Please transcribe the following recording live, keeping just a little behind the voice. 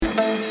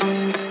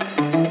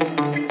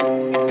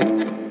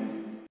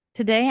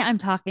Today, I'm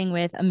talking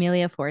with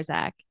Amelia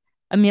Forczak.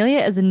 Amelia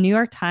is a New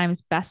York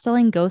Times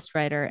bestselling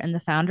ghostwriter and the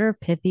founder of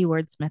Pithy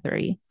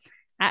Wordsmithery.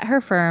 At her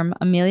firm,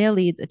 Amelia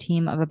leads a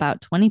team of about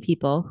 20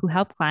 people who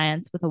help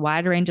clients with a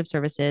wide range of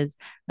services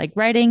like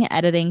writing,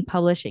 editing,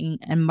 publishing,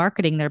 and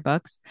marketing their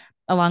books,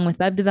 along with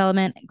web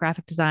development,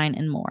 graphic design,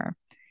 and more.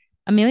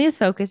 Amelia's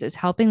focus is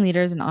helping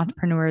leaders and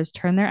entrepreneurs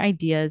turn their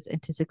ideas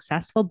into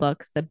successful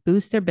books that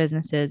boost their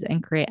businesses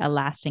and create a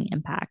lasting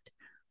impact.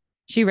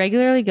 She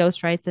regularly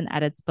ghostwrites and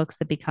edits books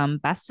that become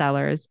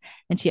bestsellers,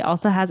 and she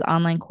also has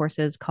online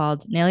courses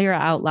called Nail Your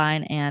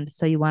Outline and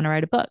So You Want to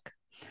Write a Book.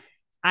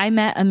 I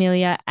met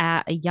Amelia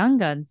at a Young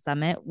Guns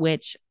Summit,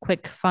 which,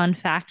 quick fun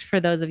fact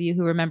for those of you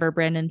who remember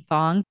Brandon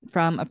Fong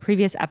from a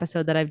previous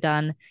episode that I've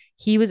done,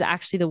 he was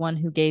actually the one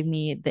who gave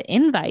me the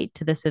invite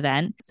to this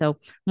event. So,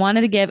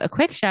 wanted to give a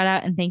quick shout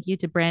out and thank you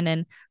to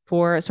Brandon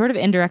for sort of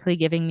indirectly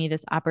giving me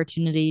this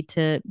opportunity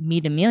to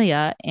meet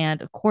Amelia.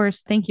 And of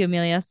course, thank you,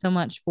 Amelia, so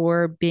much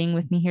for being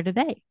with me here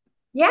today.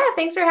 Yeah,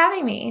 thanks for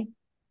having me.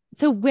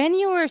 So, when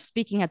you were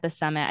speaking at the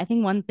summit, I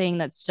think one thing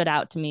that stood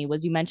out to me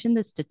was you mentioned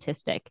this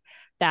statistic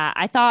that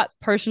I thought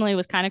personally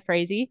was kind of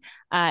crazy.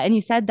 And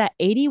you said that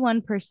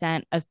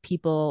 81% of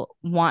people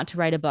want to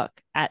write a book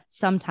at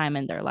some time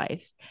in their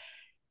life.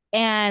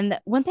 And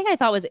one thing I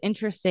thought was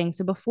interesting,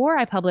 so before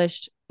I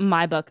published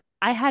my book,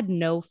 I had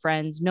no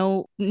friends,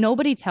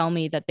 nobody tell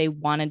me that they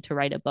wanted to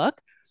write a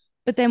book.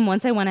 But then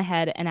once I went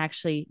ahead and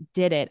actually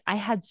did it, I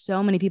had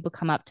so many people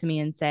come up to me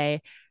and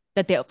say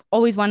that they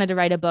always wanted to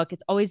write a book.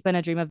 It's always been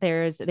a dream of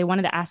theirs. They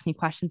wanted to ask me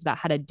questions about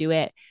how to do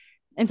it.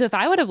 And so if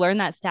I would have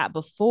learned that stat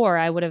before,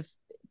 I would have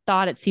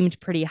thought it seemed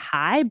pretty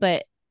high,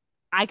 but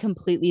I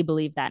completely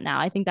believe that now.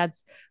 I think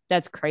that's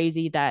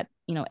crazy that,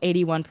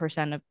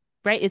 81% of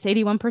right, it's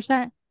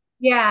 81%.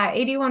 Yeah,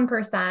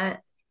 81%.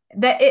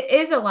 That it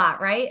is a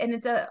lot, right? And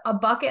it's a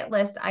bucket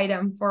list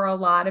item for a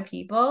lot of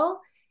people.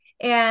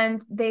 And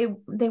they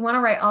want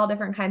to write all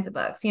different kinds of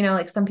books.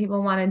 Like some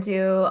people want to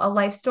do a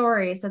life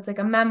story, so it's like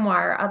a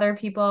memoir. Other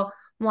people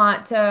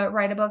want to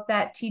write a book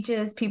that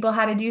teaches people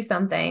how to do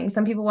something.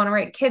 Some people want to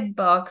write kids'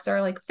 books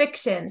or like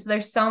fiction. So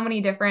there's so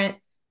many different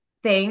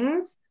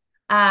things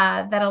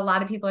that a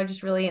lot of people are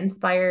just really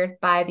inspired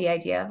by the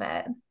idea of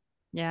it.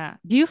 Yeah.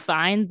 Do you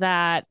find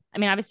that, I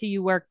mean, obviously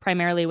you work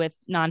primarily with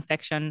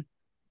nonfiction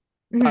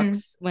Mhm.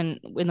 books when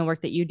in the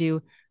work that you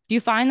do. Do you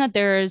find that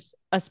there's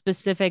a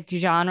specific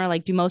genre?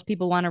 Like, do most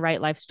people want to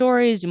write life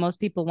stories? Do most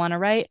people want to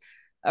write,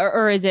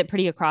 or is it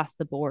pretty across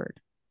the board?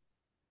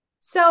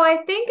 So I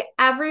think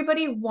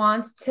everybody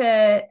wants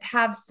to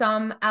have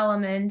some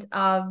element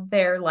of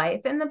their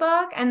life in the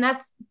book. And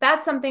that's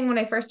something when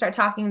I first start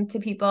talking to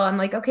people, I'm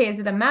like, okay, is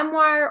it a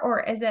memoir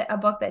or is it a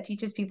book that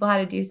teaches people how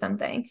to do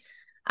something?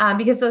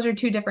 Because those are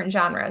two different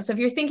genres. So if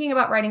you're thinking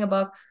about writing a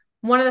book,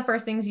 one of the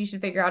first things you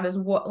should figure out is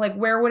what, like,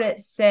 where would it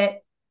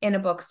sit in a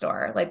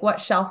bookstore? Like, what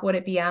shelf would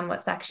it be on?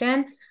 What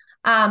section?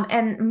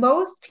 And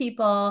most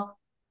people,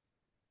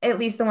 at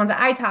least the ones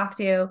that I talk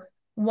to,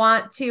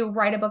 want to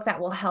write a book that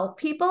will help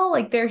people.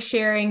 Like they're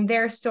sharing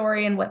their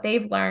story and what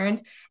they've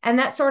learned. And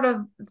that sort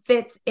of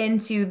fits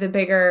into the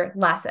bigger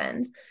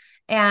lessons.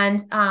 And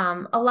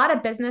a lot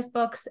of business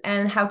books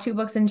and how-to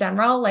books in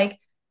general, like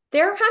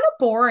they're kind of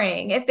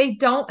boring if they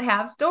don't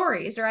have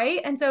stories,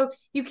 right? And so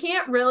you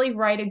can't really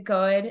write a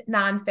good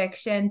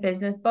nonfiction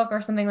business book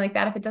or something like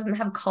that if it doesn't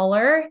have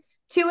color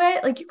to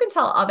it. Like you can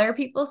tell other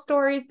people's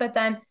stories, but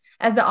then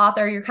as the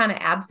author, you're kind of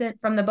absent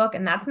from the book,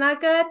 and that's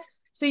not good.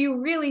 So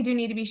you really do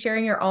need to be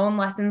sharing your own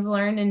lessons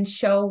learned and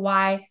show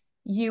why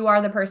you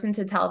are the person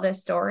to tell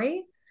this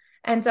story.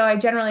 And so I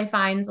generally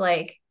find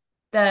like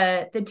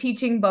the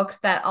teaching books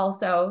that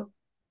also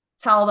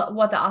tell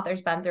what the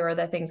author's been through or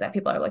the things that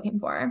people are looking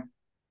for.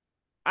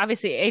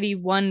 Obviously,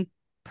 81%,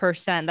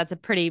 that's a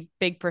pretty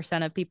big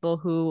percent of people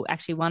who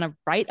actually want to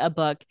write a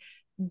book.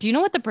 Do you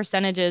know what the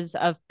percentages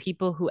of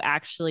people who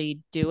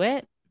actually do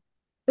it?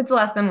 It's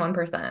less than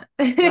 1%.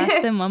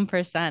 Less than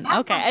 1%.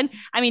 Okay. And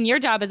I mean, your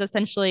job is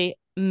essentially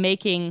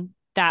making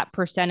that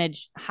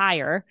percentage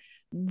higher.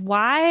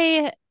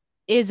 Why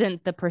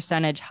isn't the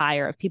percentage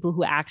higher of people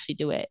who actually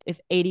do it if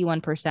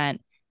 81%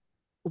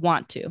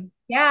 want to?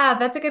 Yeah,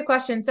 that's a good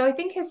question. So I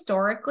think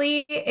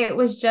historically it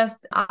was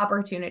just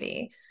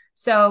opportunity.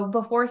 So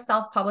before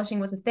self-publishing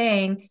was a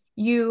thing,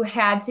 you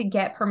had to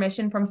get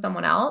permission from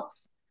someone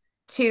else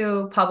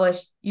to publish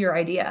your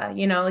idea.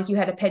 Like you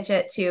had to pitch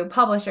it to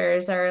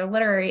publishers or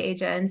literary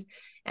agents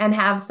and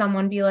have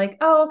someone be like,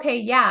 oh, okay,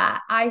 yeah,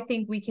 I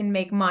think we can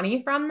make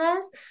money from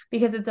this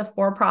because it's a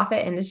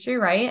for-profit industry,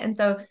 right? And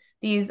so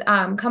these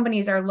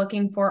companies are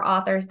looking for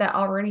authors that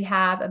already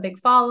have a big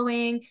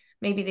following.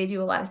 Maybe they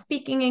do a lot of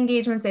speaking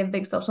engagements. They have a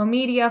big social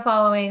media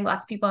following,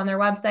 lots of people on their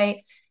website.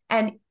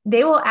 And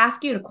they will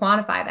ask you to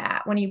quantify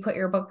that when you put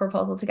your book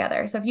proposal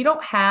together. So if you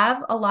don't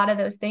have a lot of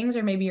those things,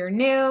 or maybe you're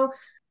new,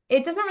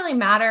 it doesn't really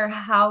matter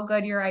how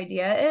good your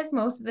idea is.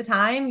 Most of the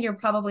time, you're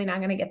probably not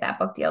going to get that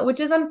book deal, which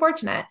is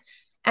unfortunate.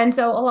 And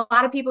so a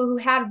lot of people who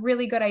had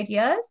really good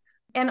ideas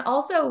and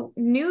also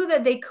knew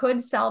that they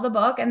could sell the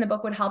book and the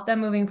book would help them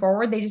moving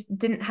forward, they just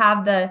didn't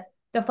have the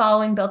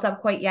following built up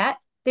quite yet.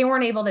 they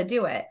weren't able to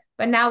do it.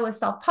 But now with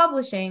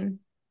self-publishing,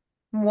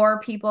 more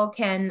people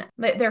can,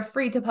 they're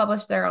free to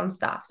publish their own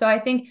stuff. So I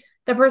think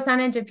the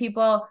percentage of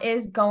people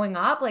is going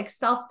up. Like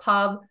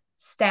self-pub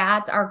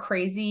stats are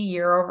crazy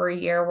year over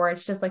year, where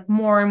it's just like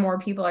more and more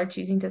people are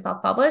choosing to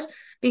self-publish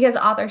because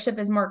authorship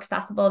is more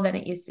accessible than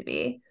it used to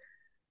be.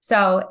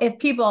 So if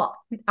people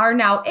are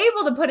now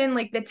able to put in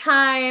like the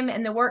time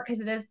and the work,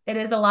 because it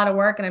is a lot of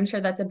work, and I'm sure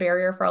that's a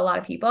barrier for a lot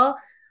of people.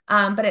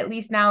 But at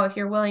least now, if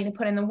you're willing to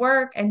put in the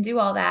work and do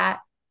all that,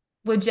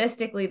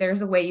 logistically,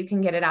 there's a way you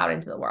can get it out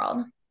into the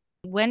world.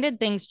 When did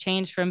things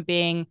change from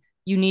being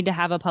you need to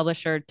have a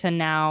publisher to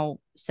now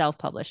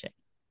self-publishing?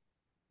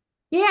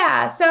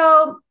 Yeah.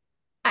 So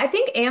I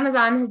think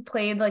Amazon has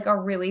played like a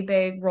really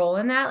big role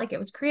in that. Like it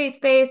was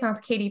CreateSpace, now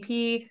it's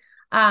KDP.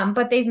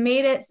 But they've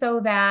made it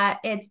so that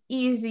it's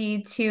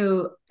easy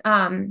to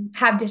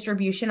have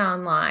distribution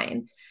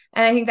online.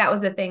 And I think that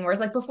was the thing, whereas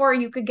like before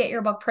you could get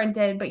your book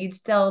printed, but you'd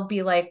still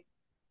be like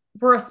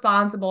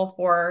responsible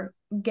for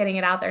getting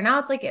it out there. Now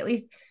it's like at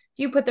least if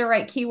you put the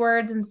right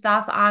keywords and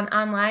stuff on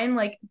online,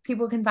 like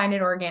people can find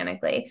it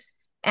organically.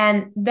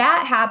 And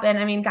that happened.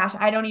 I mean, gosh,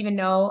 I don't even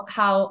know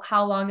how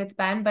long it's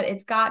been, but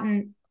it's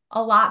gotten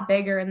a lot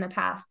bigger in the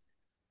past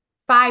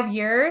 5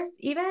 years,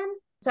 even.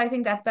 So I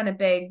think that's been a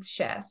big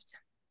shift.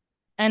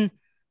 And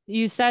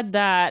you said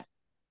that,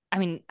 I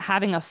mean,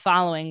 having a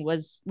following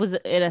was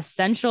it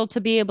essential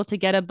to be able to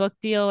get a book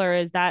deal, or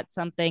is that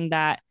something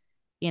that,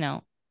 you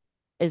know,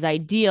 is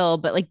ideal,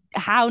 but like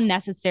how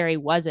necessary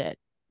was it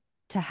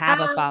to have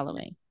a Um,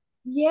 following?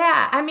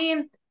 yeah, I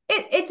mean,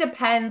 it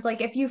depends.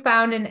 Like if you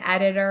found an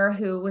editor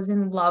who was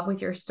in love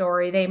with your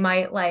story, they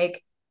might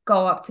like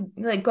go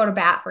to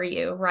bat for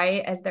you,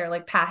 right? As their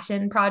like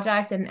passion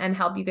project and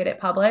help you get it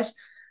published.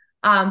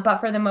 But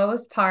for the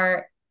most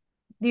part,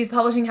 these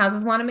publishing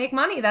houses want to make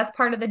money. That's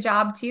part of the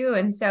job too.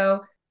 And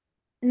so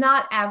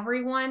not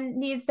everyone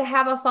needs to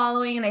have a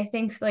following. And I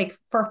think like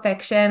for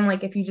fiction,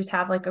 like if you just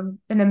have like an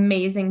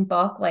amazing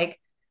book, like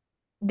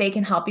they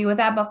can help you with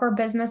that. But for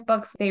business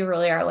books, they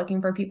really are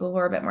looking for people who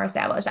are a bit more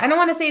established. I don't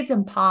want to say it's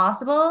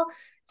impossible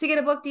to get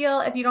a book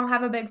deal if you don't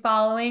have a big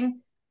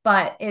following,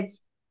 but it's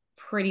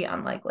pretty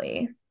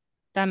unlikely.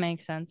 That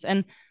makes sense.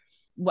 And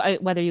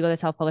whether you go the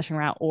self-publishing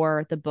route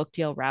or the book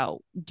deal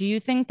route, do you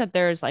think that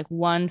there's like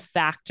one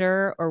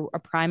factor or a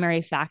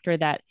primary factor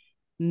that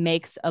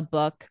makes a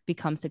book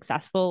become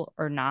successful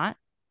or not?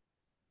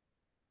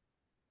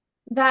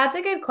 That's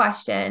a good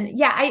question.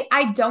 Yeah,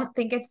 I don't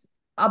think it's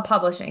a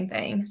publishing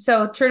thing.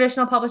 So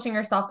traditional publishing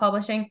or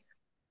self-publishing,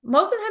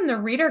 most of the time the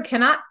reader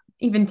cannot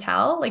even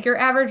tell. Like your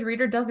average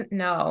reader doesn't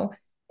know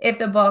if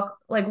the book,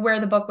 like where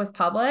the book was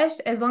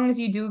published, as long as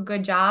you do a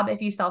good job.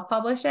 If you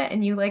self-publish it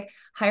and you like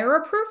hire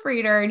a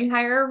proofreader and you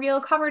hire a real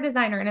cover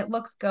designer and it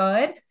looks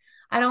good,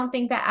 I don't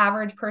think the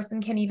average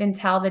person can even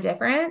tell the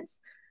difference.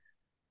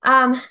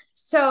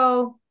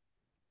 So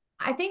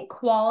I think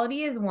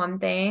quality is one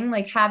thing,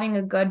 like having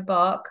a good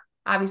book.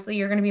 Obviously,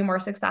 you're going to be more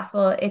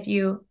successful if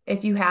you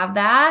have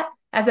that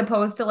as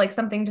opposed to like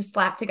something just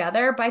slapped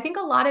together. But I think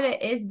a lot of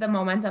it is the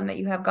momentum that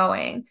you have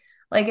going.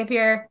 Like if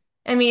you're,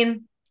 I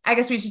mean, I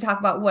guess we should talk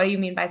about what do you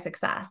mean by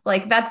success?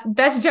 Like that's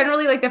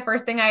generally like the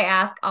first thing I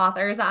ask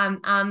authors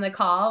on the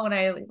call when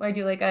I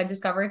do like a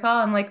discovery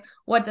call. I'm like,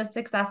 what does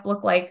success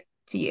look like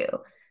to you?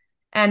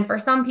 And for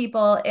some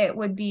people, it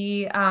would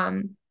be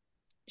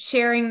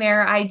sharing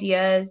their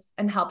ideas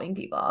and helping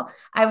people.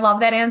 I love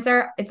that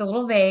answer. It's a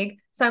little vague.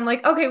 So I'm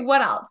like, okay,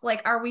 what else?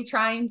 Like, are we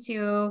trying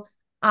to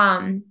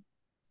um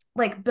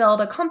like build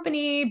a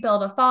company,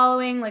 build a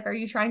following? Like, are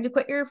you trying to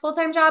quit your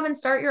full-time job and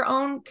start your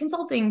own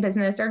consulting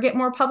business or get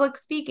more public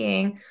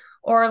speaking?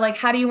 Or like,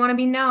 how do you want to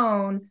be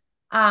known?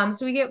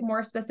 So we get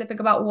more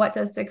specific about what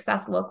does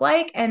success look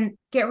like and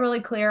get really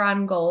clear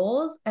on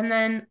goals. And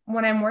then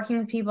when I'm working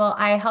with people,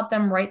 I help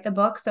them write the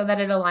book so that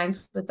it aligns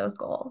with those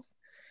goals.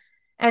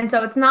 And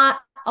so it's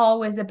not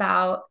always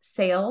about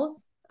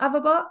sales of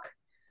a book.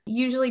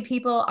 Usually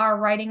people are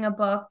writing a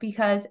book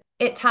because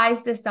it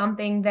ties to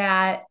something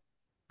that,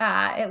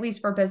 at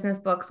least for business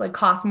books, like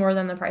costs more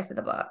than the price of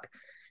the book.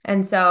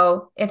 And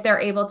so if they're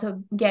able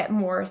to get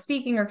more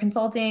speaking or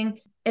consulting,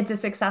 it's a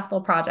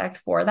successful project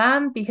for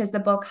them because the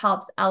book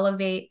helps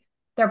elevate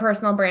their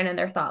personal brand and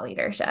their thought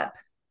leadership.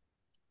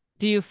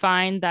 Do you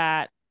find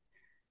that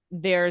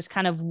there's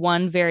kind of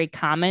one very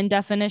common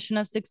definition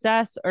of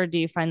success, or do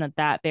you find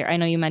that I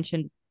know you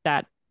mentioned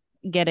that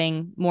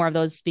getting more of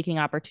those speaking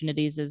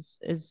opportunities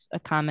is a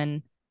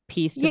common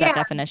piece to that Yeah.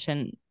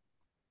 definition?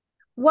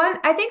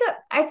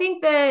 I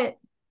think the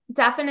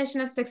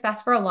definition of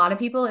success for a lot of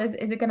people is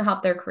it going to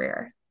help their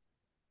career?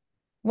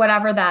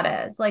 Whatever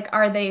that is. Like,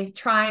 are they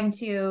trying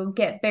to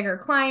get bigger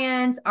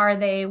clients? Are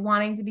they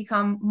wanting to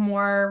become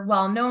more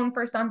well known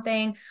for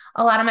something?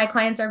 A lot of my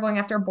clients are going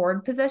after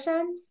board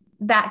positions.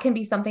 That can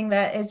be something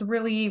that is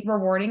really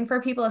rewarding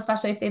for people,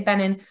 especially if they've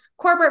been in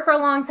corporate for a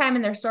long time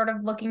and they're sort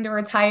of looking to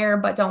retire,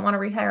 but don't want to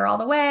retire all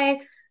the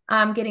way.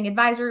 Getting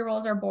advisory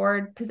roles or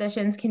board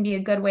positions can be a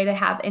good way to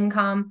have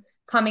income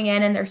coming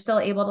in and they're still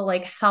able to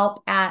like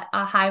help at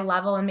a high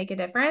level and make a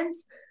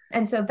difference.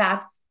 And so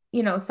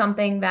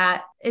something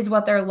that is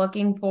what they're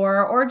looking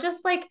for, or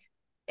just like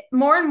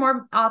more and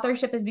more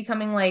authorship is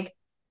becoming like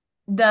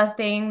the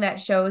thing that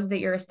shows that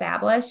you're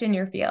established in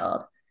your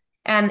field.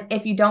 And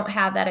if you don't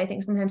have that, I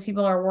think sometimes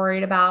people are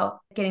worried about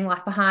getting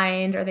left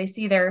behind, or they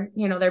see their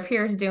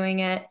peers doing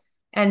it.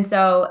 And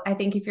so I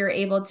think if you're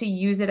able to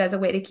use it as a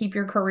way to keep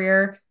your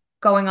career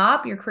going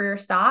up, your career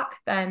stock,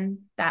 then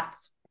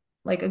that's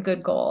like a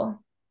good goal.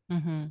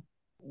 Mm-hmm.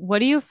 What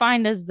do you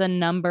find as the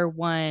number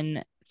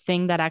one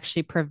thing that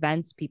actually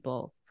prevents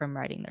people from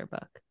writing their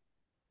book?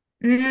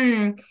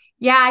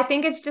 Yeah, I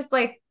think it's just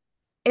like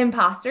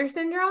imposter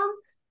syndrome.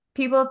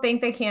 People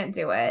think they can't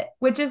do it,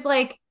 which is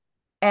like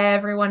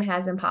everyone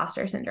has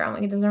imposter syndrome.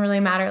 Like it doesn't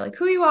really matter like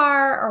who you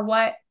are or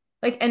what,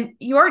 like, and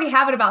you already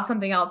have it about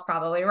something else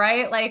probably,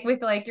 right? Like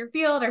with like your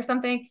field or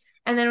something.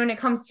 And then when it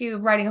comes to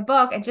writing a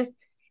book,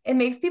 it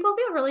makes people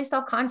feel really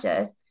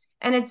self-conscious.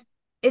 And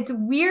it's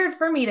weird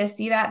for me to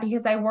see that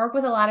because I work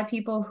with a lot of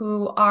people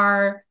who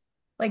are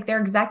like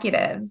they're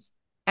executives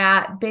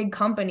at big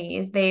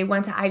companies. They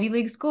went to Ivy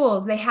League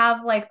schools. They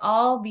have like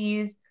all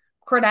these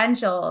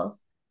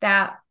credentials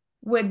that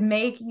would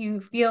make you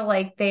feel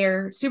like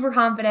they're super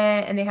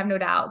confident and they have no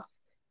doubts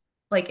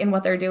like in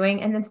what they're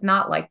doing. And it's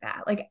not like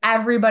that. Like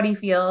everybody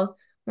feels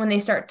when they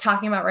start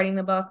talking about writing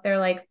the book, they're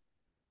like,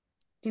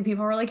 do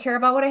people really care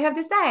about what I have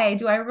to say?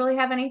 Do I really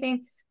have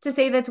anything to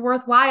say that's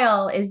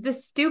worthwhile? Is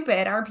this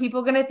stupid? Are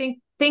people going to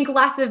think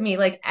less of me?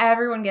 Like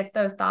everyone gets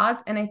those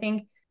thoughts. And I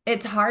think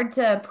it's hard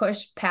to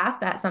push past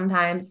that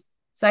sometimes.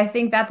 So I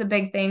think that's a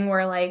big thing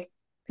where like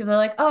people are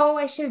like, oh,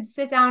 I should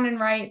sit down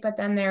and write. But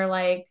then they're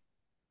like,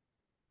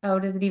 oh,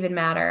 does it even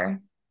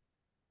matter?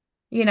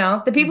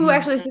 The people who Mm-hmm.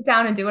 actually sit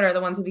down and do it are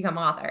the ones who become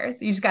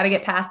authors. You just got to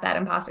get past that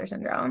imposter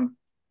syndrome.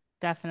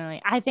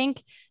 Definitely. I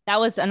think that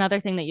was another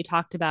thing that you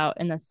talked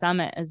about in the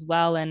summit as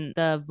well, and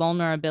the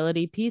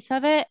vulnerability piece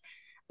of it.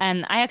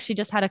 And I actually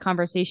just had a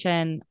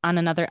conversation on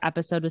another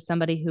episode with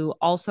somebody who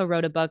also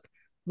wrote a book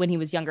when he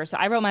was younger. So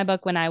I wrote my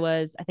book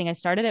I think I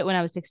started it when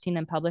I was 16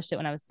 and published it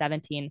when I was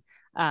 17.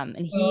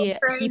 And Oh,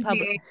 he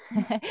published,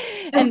 crazy.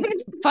 and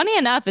funny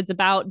enough, it's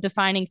about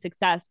defining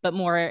success, but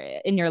more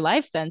in your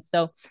life sense.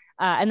 So,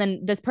 and then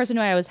this person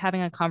who I was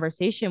having a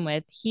conversation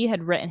with, he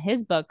had written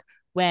his book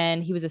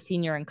when he was a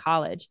senior in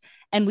college.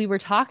 And we were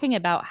talking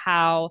about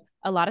how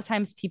a lot of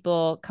times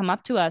people come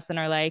up to us and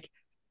are like,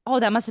 oh,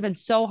 that must have been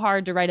so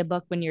hard to write a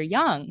book when you're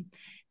young.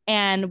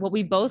 And what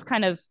we both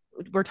kind of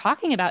were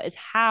talking about is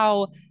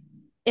how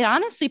it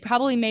honestly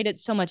probably made it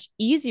so much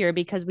easier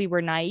because we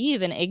were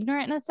naive and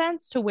ignorant in a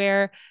sense, to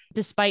where,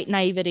 despite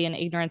naivety and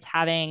ignorance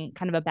having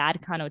kind of a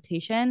bad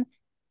connotation,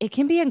 it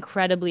can be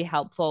incredibly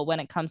helpful when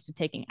it comes to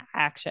taking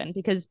action.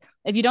 Because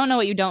if you don't know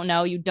what you don't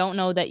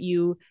know that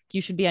you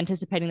should be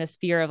anticipating this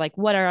fear of like,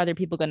 what are other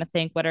people going to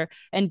think,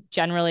 and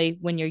generally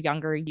when you're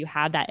younger, you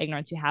have that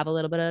ignorance, you have a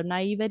little bit of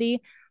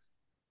naivety.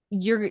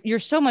 You're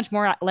so much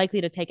more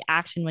likely to take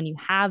action when you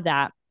have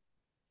that.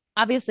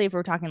 Obviously, if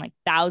we're talking like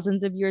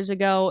thousands of years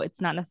ago, it's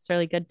not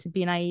necessarily good to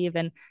be naive,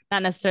 and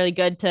not necessarily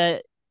good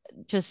to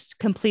just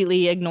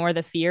completely ignore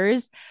the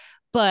fears.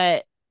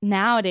 But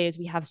nowadays,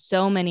 we have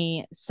so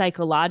many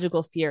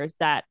psychological fears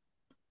that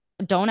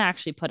don't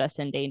actually put us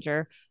in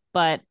danger,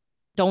 but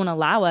don't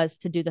allow us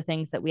to do the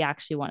things that we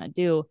actually want to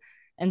do.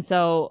 And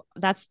so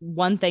that's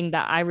one thing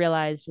that I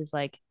realized is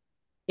like,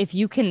 if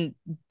you can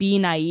be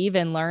naive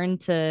and learn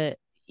to,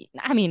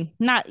 I mean,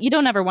 not, you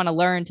don't ever want to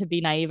learn to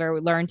be naive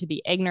or learn to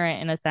be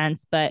ignorant in a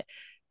sense, but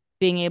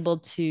being able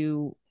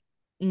to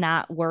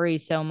not worry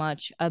so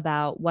much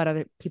about what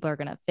other people are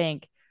going to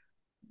think.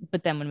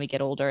 But then when we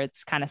get older,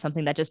 it's kind of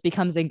something that just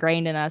becomes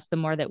ingrained in us the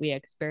more that we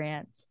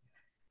experience.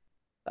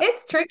 But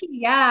It's tricky.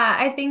 Yeah.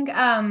 I think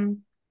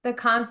the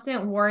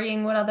constant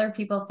worrying what other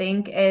people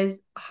think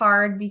is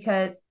hard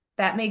because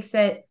that makes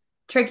it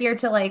trickier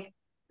to like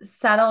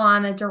settle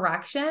on a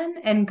direction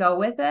and go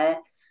with it.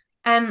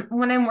 And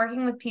when I'm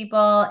working with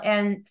people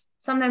and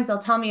sometimes they'll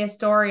tell me a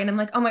story and I'm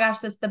like, oh my gosh,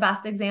 that's the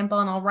best example.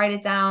 And I'll write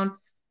it down.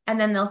 And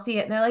then they'll see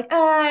it and they're like,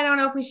 I don't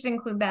know if we should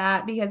include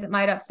that because it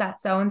might upset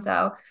so and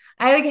so.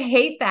 I like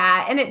hate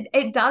that. And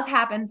it does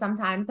happen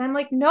sometimes. And I'm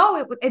like,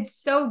 no, it's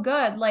so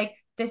good. Like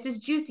this is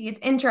juicy,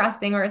 it's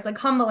interesting, or it's like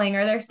humbling,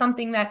 or there's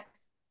something that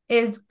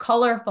is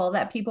colorful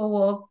that people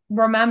will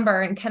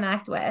remember and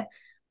connect with.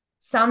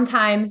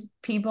 Sometimes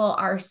people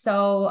are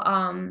so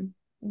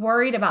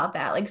worried about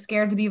that, like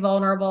scared to be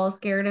vulnerable,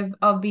 scared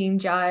of being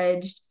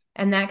judged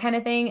and that kind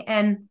of thing.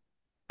 And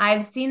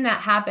I've seen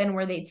that happen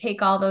where they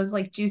take all those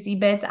like juicy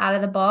bits out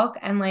of the book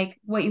and like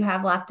what you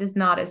have left is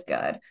not as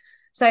good.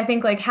 So I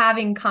think like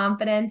having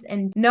confidence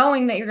and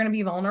knowing that you're going to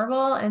be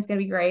vulnerable and it's going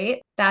to be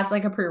great, that's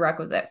like a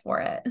prerequisite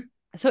for it.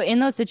 so in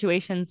those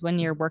situations when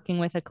you're working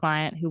with a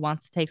client who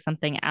wants to take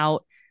something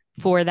out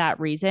for that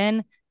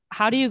reason,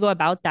 how do you go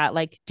about that?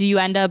 Like, do you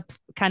end up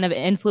kind of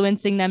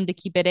influencing them to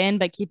keep it in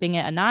but keeping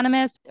it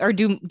anonymous, or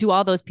do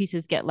all those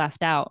pieces get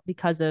left out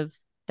because of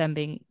them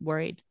being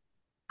worried?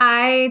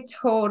 I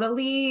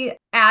totally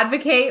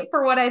advocate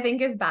for what I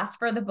think is best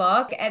for the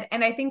book.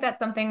 And I think that's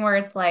something where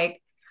it's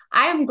like,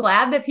 I'm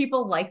glad that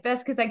people like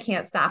this because I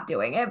can't stop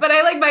doing it. But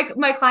I like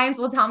my clients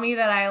will tell me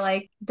that I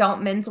like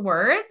don't mince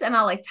words and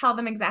I'll like tell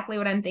them exactly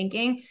what I'm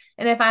thinking.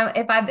 And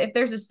if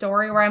there's a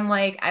story where I'm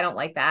like, I don't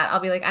like that, I'll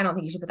be like, I don't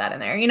think you should put that in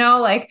there,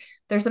 like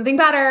there's something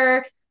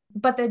better.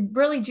 But the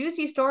really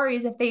juicy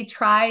stories, if they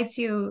try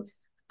to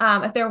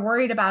if they're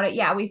worried about it,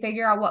 yeah, we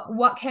figure out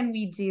what can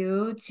we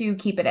do to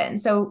keep it in.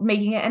 So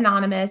making it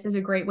anonymous is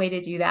a great way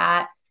to do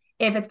that.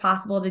 If it's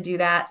possible to do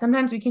that.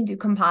 Sometimes we can do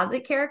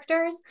composite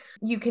characters.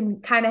 You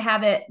can kind of have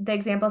the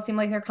examples seem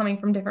like they're coming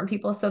from different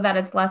people so that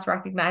it's less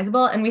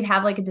recognizable. And we'd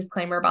have like a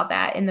disclaimer about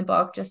that in the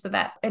book just so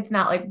that it's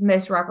not like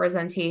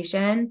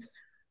misrepresentation.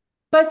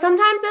 But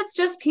sometimes it's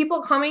just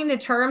people coming to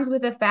terms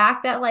with the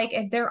fact that, like,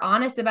 if they're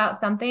honest about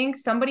something,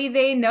 somebody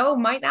they know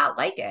might not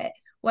like it,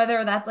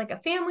 whether that's like a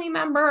family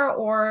member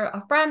or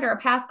a friend or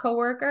a past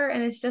coworker.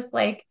 And it's just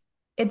like,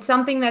 it's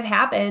something that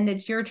happened.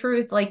 It's your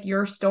truth, like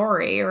your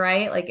story,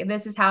 right? Like,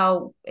 this is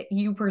how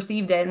you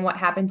perceived it and what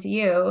happened to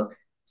you.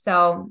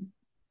 So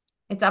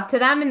it's up to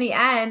them in the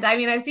end. I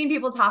mean, I've seen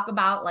people talk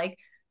about like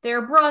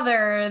their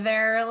brother,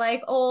 their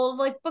like old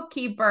like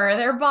bookkeeper,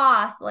 their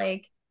boss,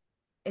 like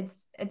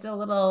it's a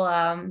little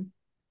I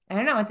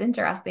don't know, it's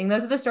interesting.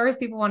 Those are the stories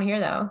people want to hear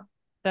though.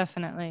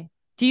 Definitely.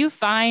 Do you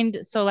find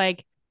so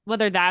like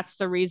whether that's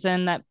the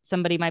reason that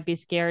somebody might be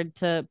scared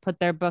to put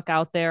their book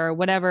out there or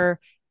whatever,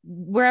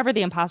 wherever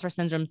the imposter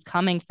syndrome's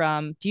coming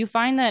from, do you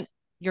find that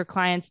your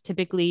clients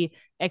typically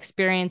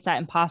experience that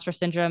imposter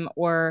syndrome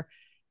or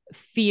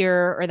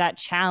fear or that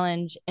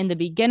challenge in the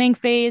beginning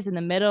phase, in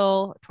the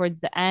middle,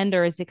 towards the end,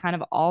 or is it kind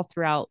of all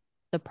throughout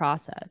the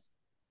process?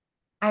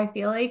 I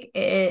feel like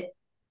it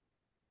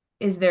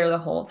is there the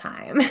whole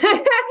time.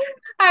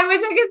 I wish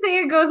I could say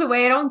it goes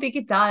away. I don't think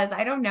it does.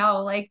 I don't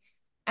know. Like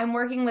I'm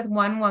working with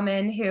one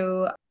woman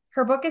who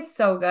her book is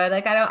so good.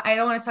 Like I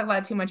don't want to talk about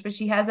it too much, but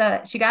she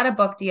got a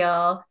book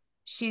deal.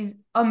 She's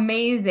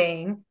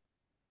amazing.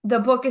 The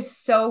book is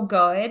so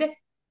good.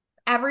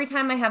 Every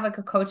time I have like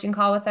a coaching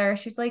call with her,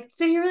 she's like,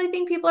 "So you really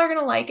think people are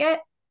gonna like it?"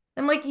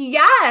 I'm like,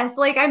 "Yes."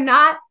 Like I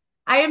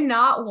am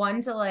not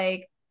one to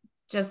like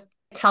just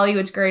tell you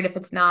it's great if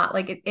it's not.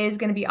 Like it is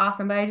gonna be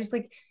awesome. But I just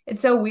like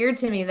it's so weird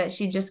to me that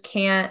she just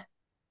can't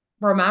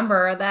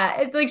remember that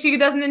it's like she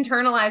doesn't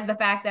internalize the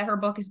fact that her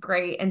book is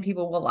great and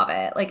people will love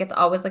it. Like it's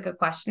always like a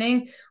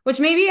questioning, which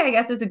maybe I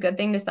guess is a good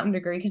thing to some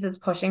degree because it's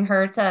pushing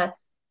her to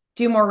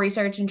do more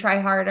research and try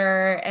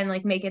harder and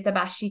like make it the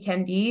best she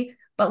can be.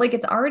 But like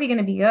it's already going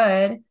to be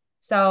good.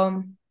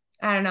 So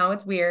I don't know.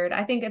 It's weird.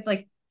 I think it's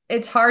like,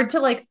 it's hard to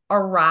like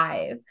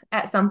arrive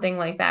at something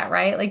like that,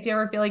 right? Like, do you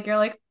ever feel like you're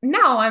like,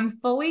 no, I'm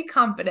fully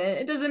confident.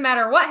 It doesn't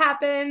matter what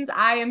happens.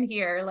 I am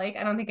here. Like,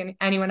 I don't think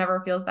anyone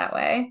ever feels that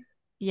way.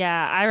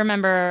 Yeah, I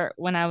remember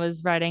when I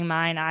was writing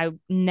mine, I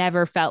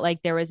never felt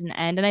like there was an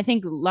end. And I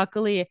think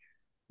luckily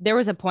there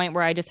was a point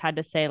where I just had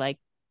to say, like,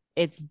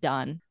 it's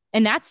done.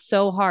 And that's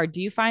so hard.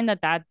 Do you find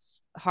that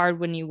that's hard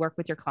when you work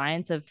with your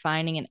clients of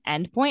finding an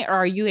end point? Or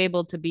are you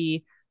able to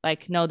be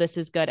like, no, this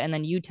is good. And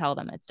then you tell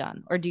them it's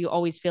done? Or do you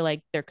always feel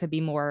like there could be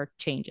more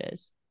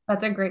changes?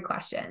 That's a great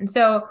question.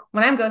 So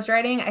when I'm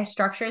ghostwriting, I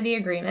structure the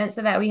agreement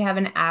so that we have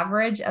an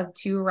average of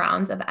 2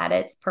 rounds of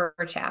edits per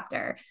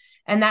chapter.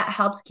 And that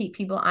helps keep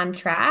people on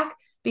track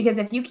because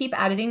if you keep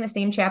editing the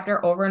same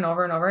chapter over and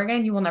over and over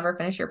again, you will never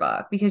finish your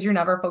book because you're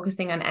never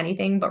focusing on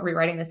anything but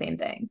rewriting the same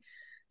thing.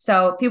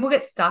 So people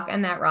get stuck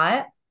in that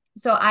rut.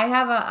 So I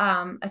have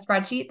a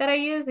spreadsheet that I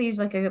use. I use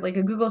like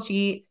a Google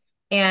sheet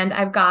and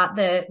I've got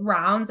the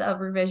rounds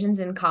of revisions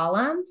in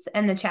columns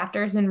and the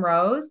chapters in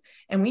rows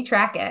and we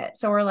track it.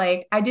 So we're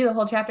like, I do the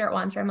whole chapter at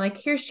once. Where I'm like,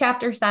 here's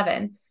chapter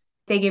 7.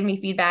 They give me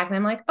feedback and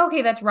I'm like,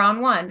 okay, that's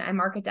round 1. I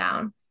mark it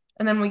down.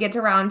 And then we get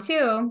to round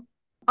 2,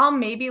 I'll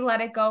maybe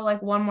let it go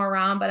like one more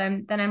round, but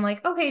I'm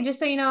like, okay, just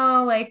so you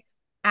know, like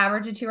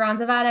average of 2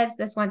 rounds of edits.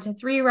 This went to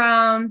 3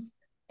 rounds.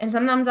 And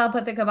sometimes I'll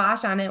put the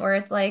kibosh on it where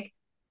it's like,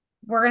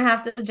 we're gonna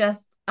have to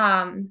just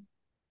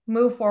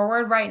move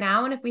forward right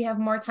now. And if we have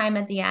more time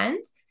at the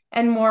end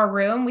and more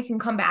room, we can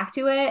come back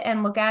to it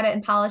and look at it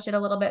and polish it a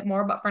little bit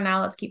more. But for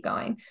now, let's keep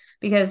going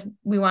because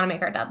we want to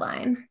make our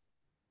deadline.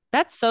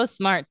 That's so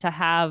smart to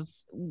have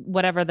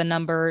whatever the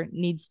number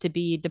needs to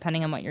be,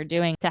 depending on what you're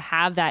doing, to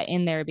have that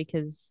in there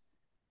because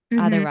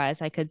Mm-hmm.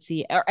 otherwise I could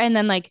see, and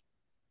then like,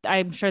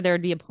 I'm sure there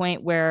would be a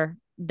point where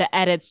the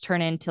edits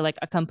turn into like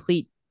a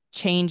complete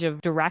change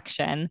of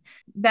direction.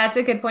 That's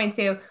a good point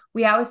too.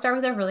 We always start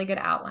with a really good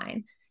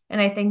outline.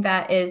 And I think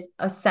that is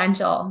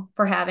essential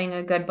for having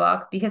a good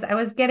book because I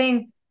was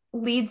getting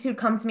leads who'd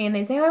come to me and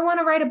they'd say, oh, I want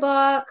to write a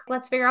book.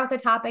 Let's figure out what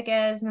the topic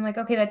is. And I'm like,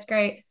 okay, that's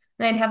great.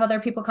 And I'd have other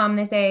people come and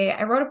they say,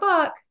 I wrote a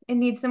book. It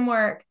needs some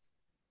work.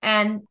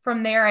 And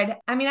from there,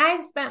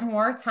 I've spent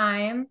more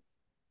time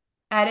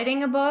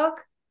editing a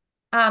book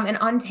and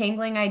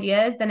untangling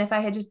ideas than if I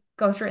had just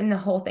ghostwritten the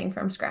whole thing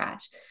from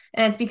scratch.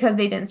 And it's because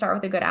they didn't start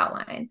with a good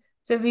outline.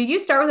 So if you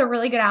start with a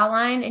really good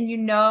outline and you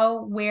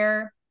know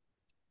where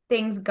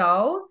things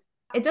go,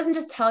 it doesn't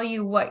just tell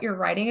you what you're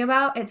writing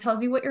about, it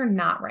tells you what you're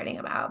not writing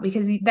about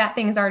because that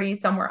thing is already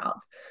somewhere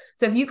else.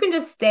 So if you can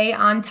just stay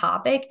on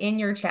topic in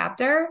your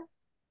chapter,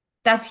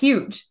 that's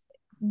huge.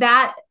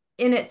 that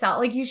in itself,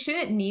 like you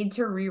shouldn't need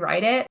to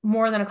rewrite it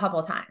more than a couple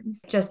of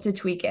times just to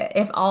tweak it.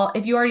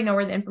 If you already know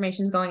where the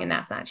information is going and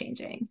that's not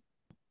changing.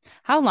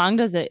 How long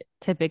does it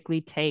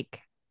typically take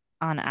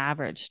on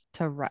average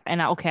to write?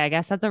 And okay, I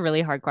guess that's a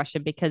really hard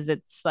question because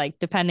it's like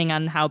depending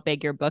on how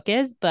big your book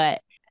is,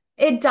 but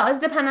It does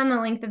depend on the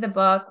length of the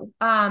book.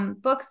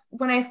 Books,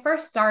 when I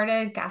first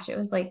started, gosh, it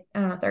was like, I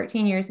don't know,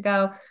 13 years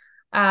ago,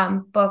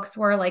 books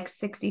were like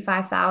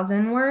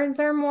 65,000 words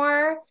or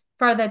more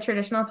for the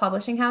traditional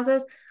publishing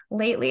houses.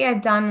 Lately,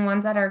 I've done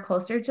ones that are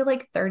closer to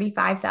like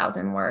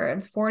 35,000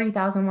 words,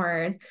 40,000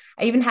 words.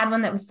 I even had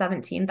one that was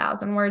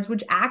 17,000 words,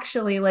 which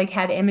actually like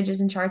had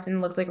images and charts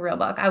and looked like a real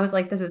book. I was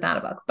like, this is not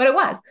a book, but it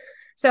was.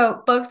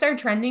 So books are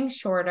trending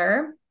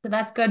shorter. So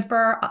that's good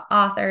for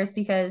authors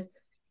because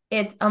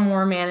it's a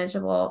more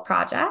manageable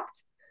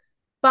project.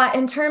 But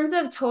in terms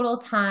of total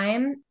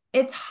time,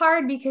 it's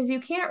hard because you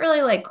can't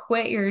really like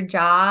quit your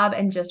job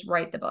and just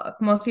write the book.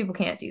 Most people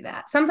can't do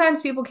that.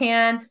 Sometimes people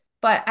can,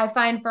 but I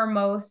find for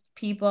most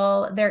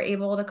people, they're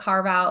able to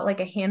carve out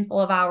like a handful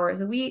of hours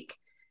a week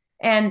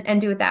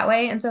and do it that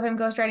way. And so if I'm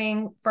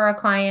ghostwriting for a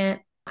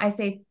client, I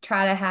say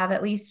try to have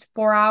at least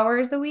 4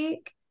 hours a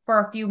week for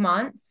a few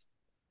months.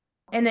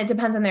 And it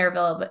depends on their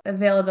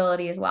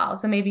availability as well.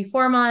 So maybe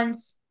 4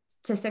 months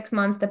to 6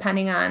 months,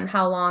 depending on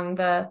how long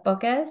the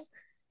book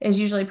is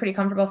usually pretty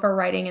comfortable for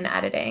writing and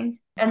editing.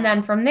 And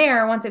then from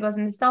there, once it goes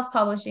into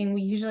self-publishing,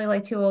 we usually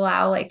like to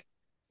allow like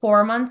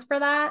 4 months for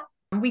that.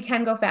 We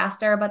can go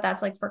faster, but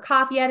that's like for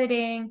copy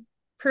editing,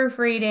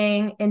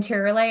 proofreading,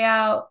 interior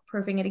layout,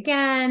 proofing it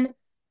again,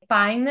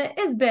 buying the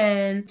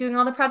ISBNs, doing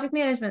all the project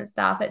management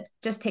stuff. It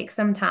just takes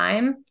some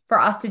time for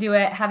us to do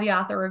it, have the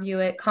author review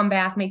it, come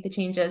back, make the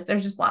changes.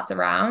 There's just lots of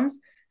rounds.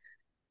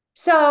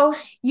 So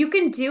you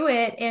can do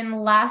it in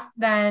less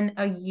than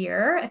a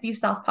year if you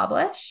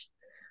self-publish.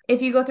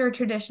 If you go through a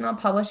traditional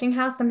publishing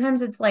house,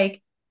 sometimes it's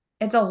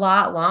a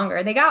lot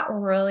longer. They got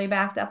really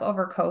backed up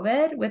over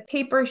COVID with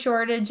paper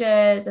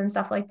shortages and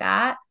stuff like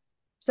that.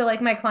 So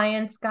like my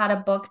clients got a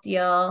book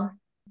deal.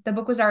 The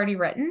book was already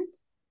written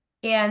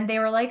and they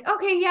were like,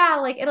 okay, yeah,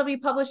 like it'll be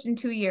published in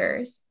 2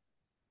 years.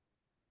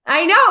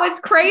 I know,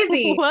 it's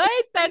crazy.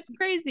 what? That's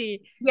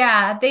crazy.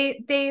 Yeah,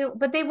 but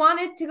they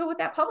wanted to go with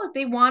that public.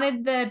 They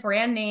wanted the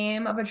brand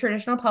name of a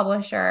traditional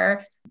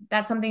publisher.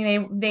 That's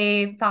something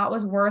they thought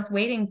was worth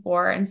waiting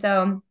for. And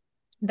so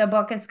the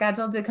book is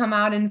scheduled to come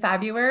out in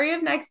February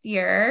of next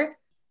year.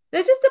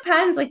 It just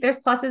depends. Like there's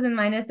pluses and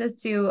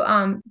minuses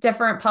to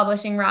different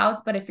publishing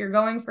routes, but if you're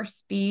going for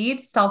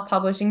speed,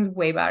 self-publishing is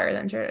way better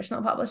than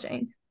traditional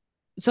publishing.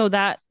 So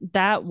that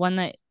one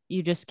that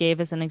you just gave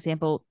as an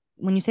example,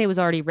 when you say it was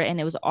already written,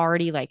 it was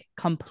already like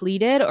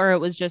completed, or it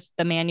was just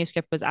the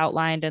manuscript was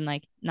outlined and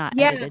like not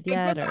Yeah, edited I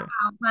yet, did the or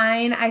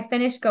outline. I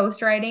finished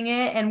ghostwriting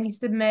it and we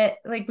submitted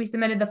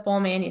the full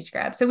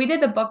manuscript. So we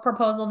did the book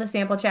proposal, the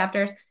sample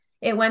chapters.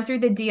 It went through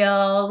the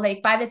deal.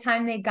 Like by the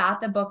time they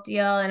got the book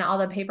deal and all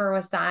the paper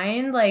was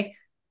signed, like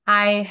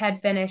I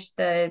had finished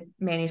the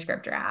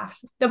manuscript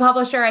draft. The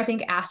publisher, I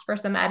think, asked for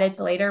some edits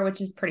later,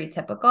 which is pretty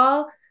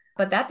typical,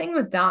 but that thing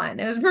was done.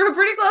 It was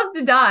pretty close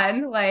to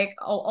done, like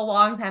a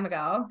long time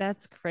ago.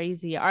 that's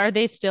crazy. Are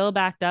they still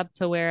backed up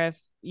to where if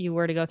you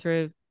were to go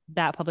through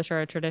that publisher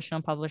or a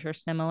traditional publisher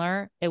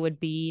similar, it would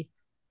be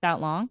that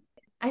long?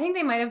 I think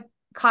they might have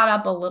caught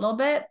up a little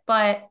bit,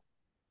 but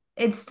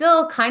it's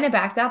still kind of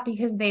backed up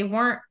because they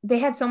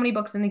had so many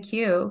books in the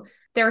queue.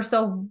 There were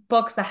still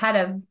books ahead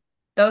of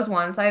those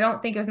ones. So I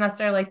don't think it was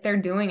necessarily like they're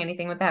doing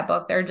anything with that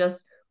book. They're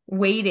just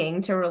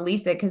waiting to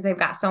release it because they've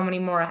got so many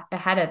more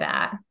ahead of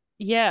that.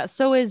 Yeah.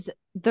 So is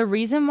the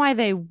reason why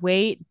they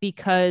wait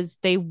because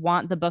they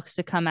want the books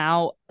to come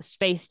out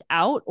spaced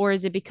out, or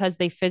is it because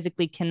they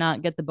physically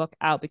cannot get the book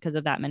out because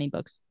of that many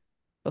books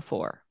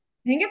before?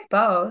 I think it's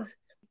both.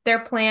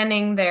 They're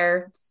planning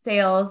their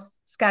sales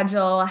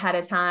schedule ahead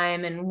of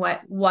time and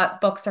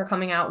what books are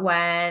coming out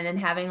when and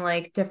having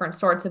like different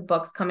sorts of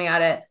books coming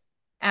out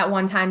at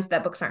one time so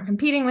that books aren't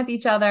competing with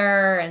each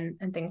other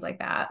and things like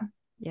that.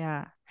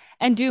 Yeah.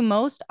 And do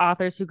most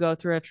authors who go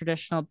through a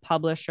traditional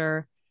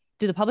publisher,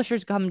 do the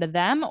publishers come to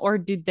them or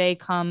do they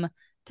come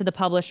to the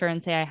publisher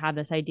and say, I have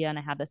this idea and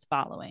I have this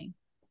following?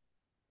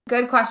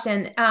 Good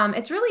question.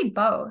 It's really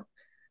both.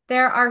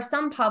 There are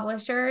some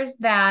publishers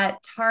that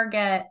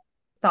target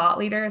thought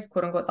leaders,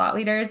 quote unquote thought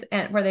leaders,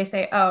 and where they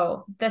say,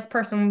 oh, this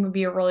person would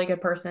be a really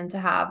good person to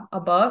have a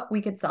book. We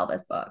could sell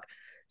this book.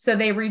 So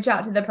they reach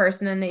out to the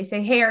person and they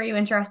say, hey, are you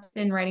interested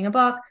in writing a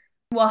book?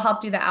 We'll help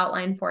do the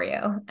outline for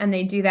you. And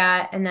they do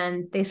that. And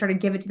then they sort of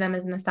give it to them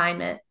as an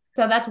assignment.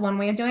 So that's one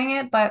way of doing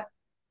it. But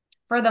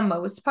for the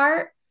most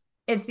part,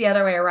 it's the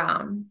other way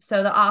around.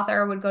 So the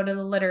author would go to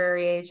the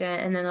literary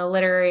agent and then the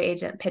literary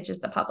agent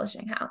pitches the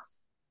publishing house.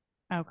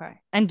 Okay.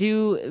 And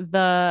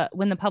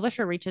when the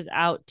publisher reaches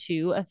out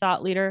to a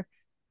thought leader,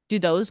 do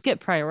those get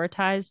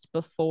prioritized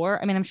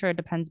before? I mean, I'm sure it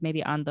depends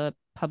maybe on the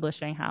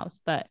publishing house,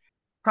 but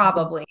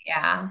Probably,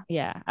 yeah.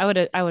 yeah, I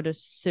would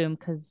assume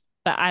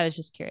but I was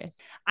just curious.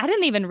 I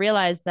didn't even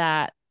realize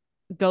that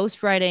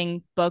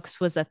ghostwriting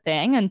books was a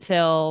thing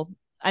until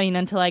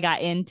I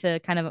got into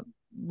kind of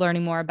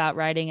learning more about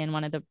writing and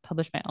wanted to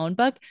publish my own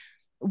book.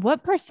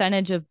 What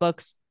percentage of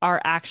books are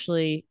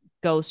actually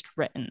ghost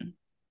written?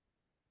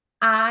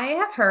 I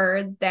have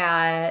heard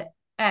that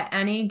at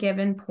any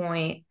given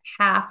point,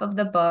 half of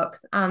the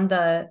books on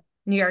the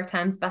New York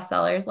Times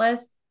bestsellers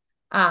list,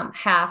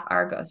 half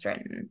are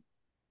ghostwritten.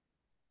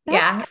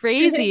 That's Yeah.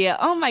 crazy.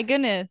 Oh my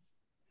goodness.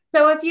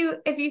 So if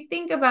you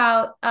think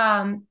about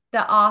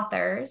the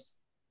authors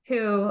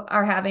who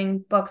are having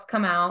books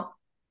come out,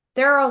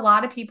 there are a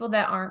lot of people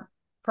that aren't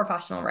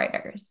professional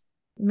writers.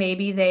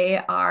 Maybe they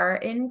are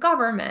in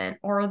government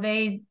or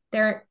they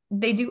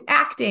do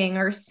acting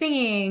or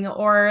singing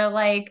or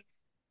like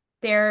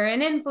they're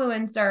an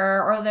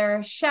influencer or they're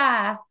a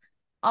chef.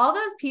 All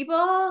those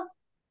people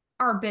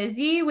are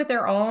busy with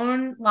their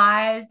own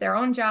lives, their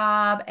own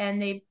job,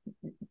 and they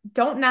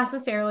don't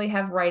necessarily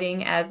have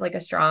writing as like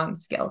a strong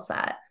skill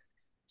set.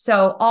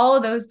 So all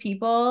of those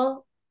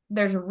people,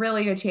 there's a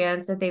really good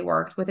chance that they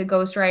worked with a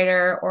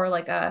ghostwriter or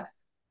like a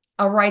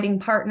writing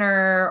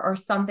partner or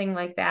something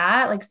like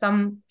that. Like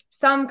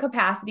some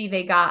capacity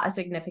they got a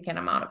significant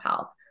amount of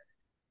help.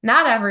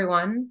 Not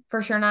everyone,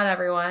 for sure not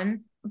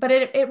everyone, but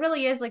it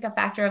really is like a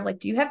factor of like,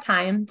 do you have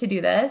time to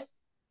do this?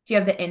 Do you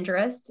have the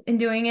interest in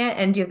doing it?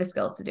 And do you have the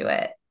skills to do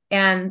it?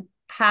 And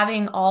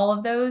having all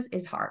of those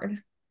is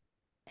hard.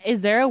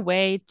 Is there a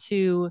way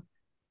to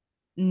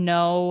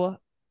know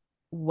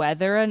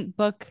whether a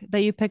book that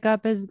you pick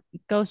up is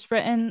ghost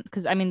written?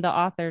 Because I mean, the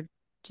author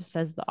just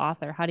says the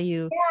author. How do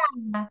you?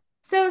 Yeah.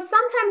 So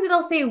sometimes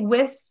it'll say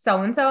with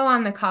so and so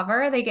on the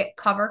cover, they get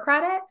cover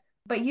credit.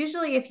 But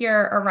usually, if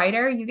you're a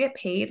writer, you get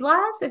paid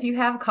less if you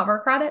have cover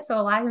credit. So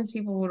a lot of times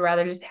people would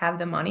rather just have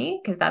the money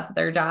because that's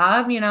their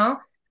job, you know?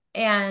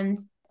 And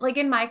like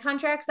in my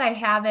contracts, I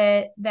have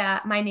it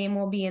that my name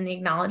will be in the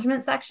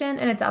acknowledgement section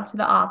and it's up to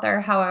the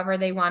author, however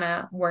they want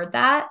to word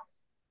that.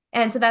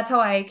 And so that's how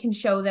I can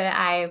show that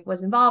I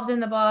was involved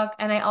in the book.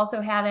 And I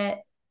also have it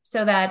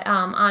so that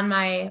on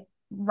my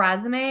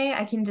resume,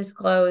 I can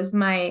disclose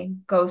my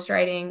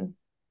ghostwriting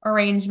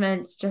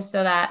arrangements just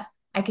so that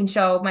I can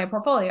show my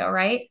portfolio,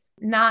 right?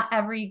 Not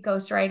every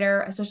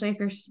ghostwriter, especially if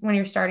you're when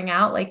you're starting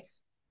out, like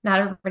not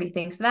everybody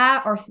thinks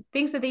that or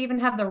thinks that they even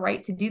have the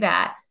right to do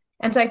that.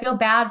 And so I feel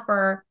bad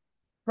for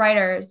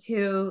writers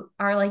who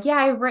are like, yeah,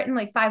 I've written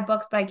like 5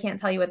 books, but I can't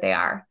tell you what they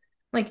are.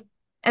 Like,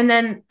 and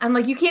then I'm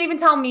like, you can't even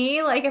tell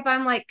me, like, if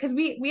I'm like, because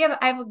we have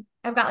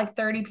I've got like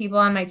 30 people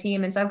on my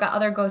team, and so I've got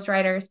other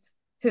ghostwriters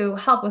who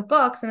help with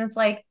books, and it's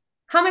like,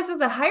 how am I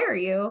supposed to hire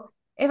you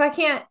if I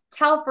can't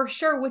tell for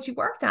sure what you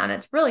worked on?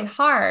 It's really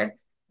hard,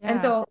 and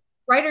Yeah. so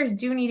writers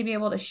do need to be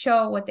able to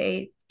show what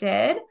they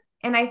did,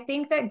 and I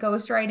think that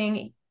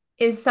ghostwriting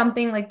is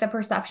something like the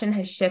perception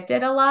has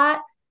shifted a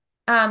lot,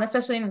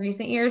 especially in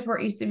recent years, where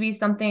it used to be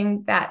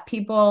something that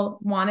people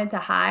wanted to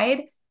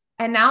hide.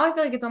 And now I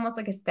feel like it's almost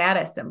like a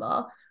status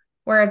symbol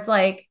where it's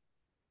like,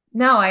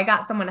 no, I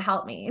got someone to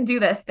help me do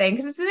this thing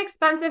because it's an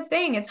expensive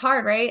thing. It's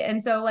hard, right?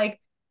 And so, like,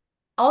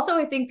 also,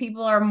 I think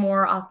people are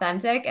more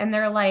authentic and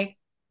they're like,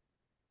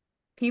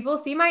 people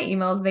see my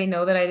emails, they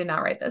know that I did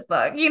not write this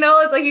book. You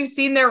know, it's like you've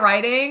seen their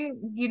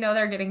writing, you know,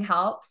 they're getting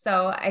help.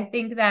 So I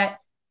think that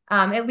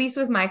at least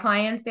with my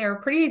clients, they're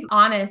pretty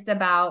honest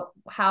about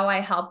how I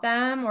help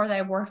them or that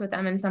I worked with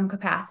them in some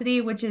capacity,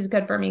 which is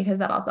good for me because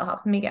that also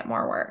helps me get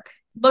more work.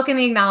 Look in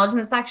the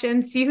acknowledgement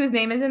section, see whose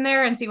name is in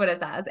there and see what it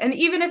says. And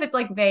even if it's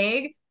like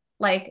vague,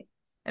 like,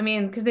 I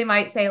mean, because they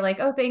might say, like,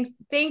 oh,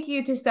 thank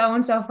you to so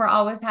and so for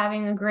always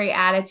having a great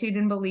attitude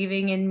and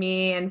believing in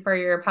me and for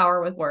your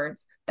power with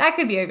words. That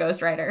could be a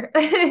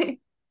ghostwriter.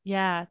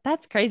 Yeah,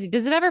 that's crazy.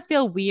 Does it ever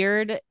feel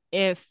weird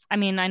if, I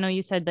mean, I know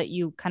you said that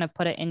you kind of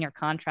put it in your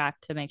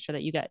contract to make sure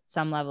that you get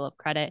some level of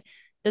credit.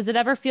 Does it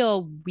ever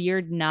feel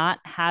weird not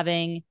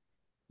having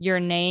your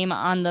name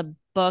on the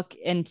book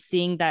and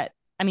seeing that?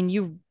 I mean,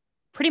 you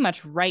pretty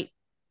much write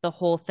the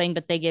whole thing,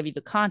 but they give you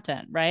the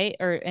content, right?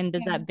 Or, and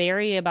does that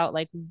vary about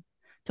like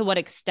to what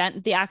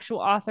extent the actual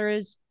author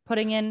is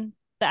putting in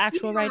the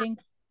actual Yeah, writing?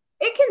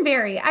 it can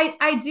vary.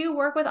 I do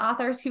work with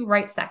authors who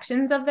write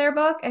sections of their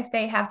book if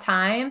they have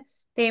time.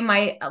 They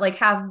might like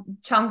have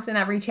chunks in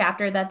every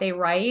chapter that they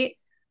write.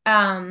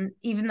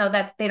 Even though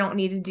they don't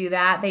need to do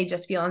that. They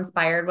just feel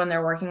inspired when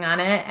they're working on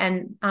it.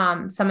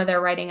 And some of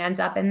their writing ends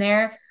up in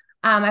there.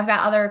 I've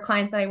got other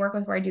clients that I work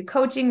with where I do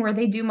coaching where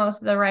they do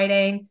most of the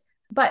writing.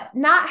 But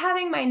not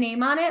having my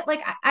name on it,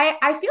 like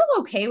I feel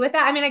okay with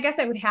that. I mean, I guess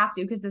I would have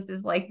to because this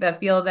is like the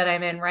field that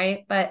I'm in,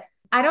 right? But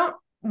I don't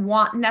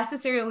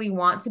necessarily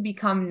want to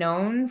become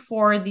known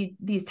for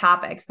these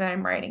topics that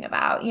I'm writing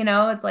about. You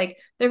know, it's like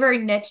they're very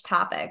niche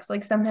topics.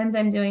 Like sometimes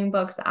I'm doing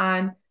books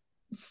on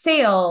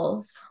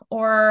sales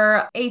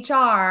or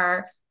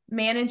HR,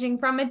 managing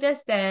from a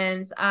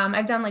distance.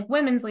 I've done like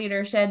women's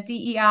leadership,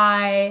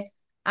 DEI.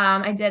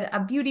 I did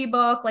a beauty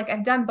book. Like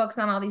I've done books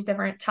on all these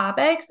different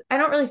topics. I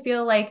don't really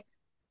feel like,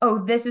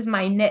 oh, this is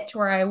my niche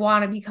where I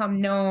want to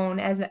become known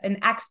as an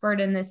expert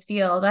in this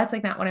field. That's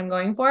like not what I'm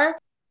going for.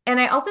 And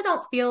I also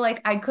don't feel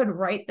like I could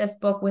write this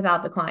book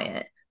without the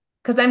client.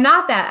 because I'm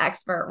not that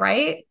expert,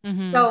 right?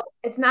 Mm-hmm. So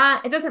it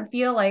doesn't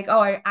feel like,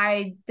 oh,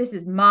 this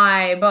is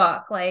my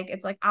book. Like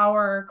it's like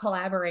our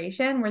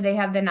collaboration where they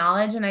have the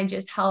knowledge and I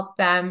just help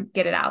them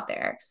get it out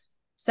there.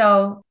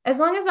 So as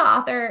long as the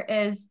author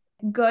is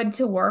good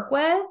to work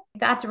with,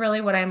 that's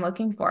really what I'm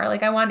looking for.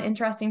 Like I want an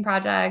interesting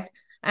project.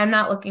 I'm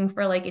not looking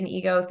for like an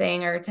ego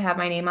thing or to have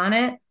my name on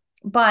it.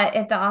 But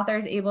if the author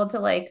is able to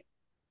like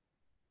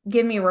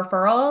give me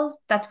referrals,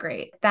 that's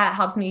great. That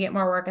helps me get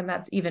more work and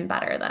that's even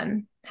better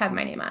than have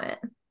my name on it.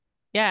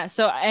 Yeah.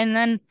 So, and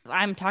then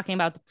I'm talking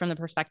about from the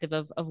perspective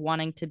of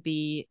wanting to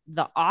be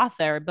the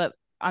author, but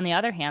on the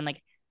other hand,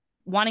 like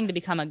wanting to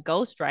become a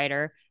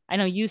ghostwriter. I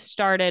know you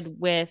started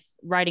with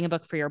writing a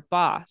book for your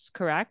boss,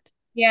 correct?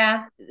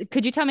 Yeah.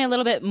 Could you tell me a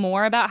little bit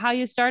more about how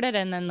you started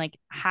and then like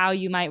how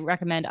you might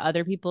recommend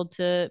other people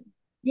to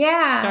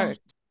Yeah. start?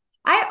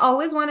 I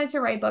always wanted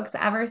to write books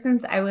ever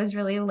since I was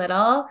really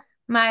little.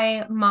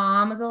 My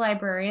mom was a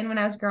librarian when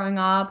I was growing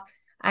up.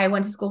 I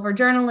went to school for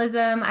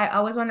journalism. I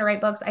always wanted to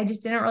write books. I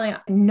just didn't really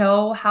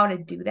know how to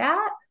do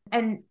that.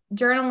 And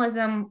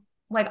journalism,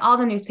 like all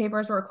the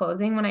newspapers were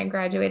closing when I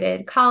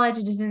graduated college.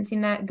 It just didn't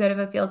seem that good of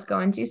a field to go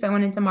into. So I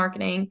went into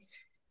marketing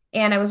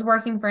and I was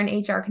working for an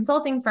HR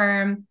consulting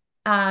firm,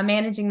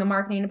 managing the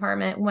marketing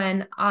department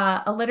when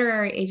a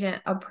literary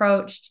agent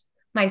approached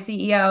my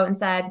CEO and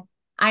said,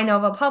 I know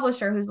of a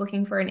publisher who's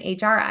looking for an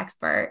HR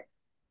expert.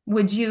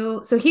 Would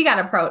you? So he got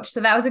approached. So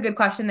that was a good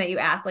question that you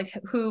asked, like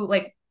who,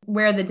 like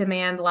where the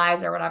demand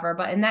lies or whatever.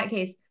 But in that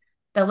case,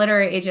 the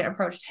literary agent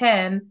approached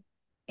him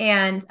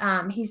and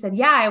he said,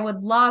 yeah, I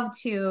would love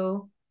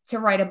to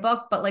write a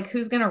book, but like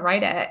who's gonna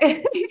write it?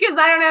 Because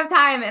I don't have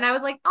time. And I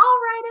was like, I'll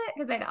write it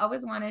because I'd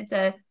always wanted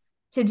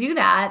to do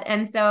that.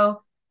 And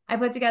so I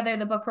put together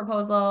the book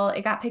proposal.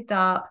 It got picked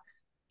up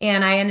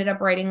and I ended up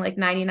writing like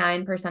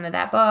 99% of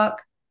that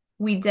book.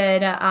 We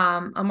did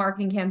a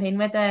marketing campaign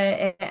with it.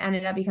 It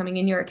ended up becoming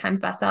a New York Times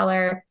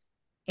bestseller.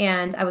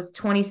 And I was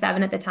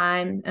 27 at the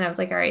time. And I was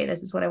like, all right,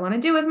 this is what I want to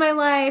do with my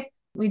life.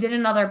 We did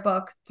another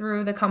book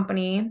through the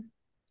company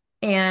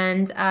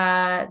and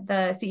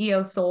the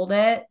CEO sold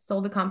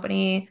the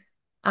company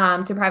to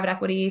a private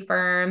equity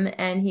firm,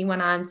 and he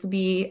went on to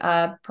be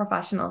a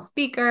professional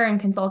speaker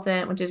and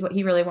consultant, which is what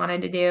he really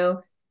wanted to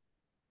do.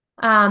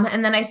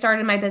 And then I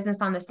started my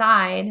business on the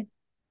side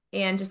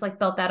and just like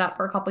built that up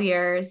for a couple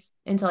years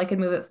until I could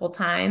move it full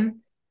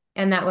time.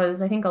 And that was,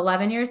 I think,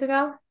 11 years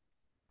ago.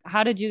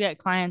 How did you get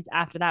clients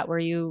after that? Were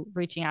you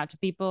reaching out to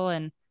people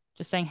and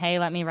just saying, "Hey,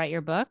 let me write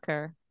your book,"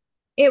 or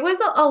It was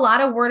a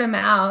lot of word of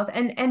mouth.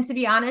 And to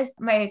be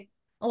honest, my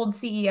old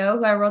CEO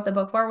who I wrote the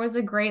book for was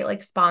a great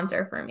like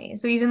sponsor for me.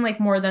 So even like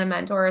more than a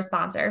mentor or a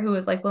sponsor who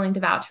was like willing to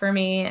vouch for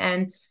me.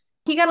 And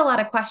he got a lot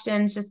of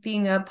questions just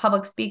being a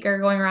public speaker,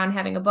 going around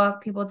having a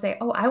book. People would say,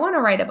 oh, I want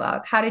to write a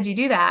book. How did you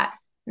do that?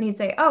 And he'd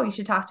say, oh, you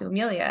should talk to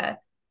Amelia.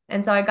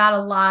 And so I got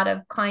a lot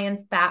of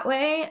clients that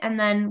way. And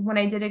then when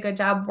I did a good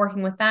job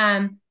working with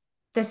them,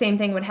 the same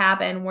thing would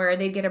happen where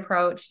they'd get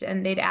approached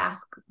and they'd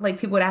ask, like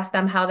people would ask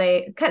them how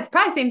because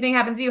probably same thing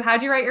happens to you.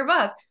 How'd you write your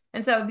book?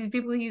 And so these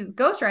people who use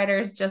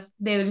ghostwriters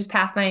they would just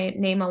pass my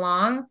name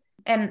along.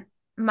 And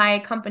my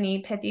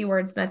company, Pithy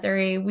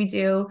Wordsmithery, we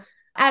do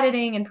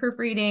editing and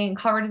proofreading,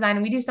 cover design,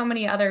 and we do so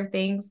many other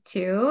things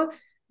too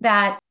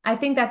that I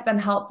think that's been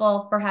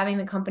helpful for having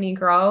the company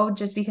grow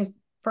just because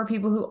for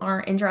people who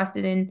aren't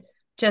interested in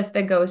just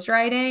the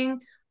ghostwriting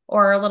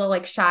or a little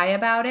like shy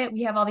about it,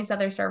 we have all these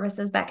other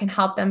services that can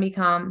help them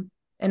become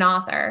an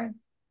author.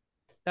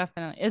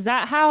 definitely. Is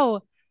that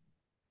how,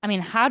 I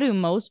mean, how do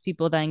most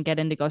people then get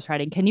into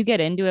ghostwriting? Can you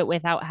get into it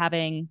without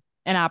having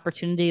an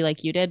opportunity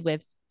like you did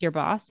with your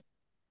boss?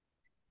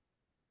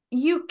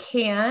 You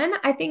can.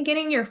 I think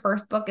getting your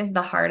first book is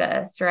the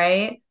hardest,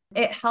 right?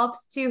 It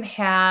helps to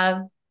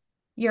have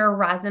your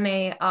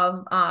resume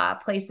of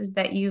places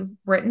that you've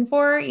written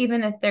for,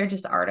 even if they're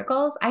just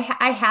articles. I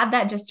had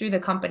that just through the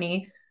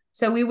company.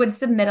 So we would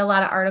submit a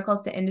lot of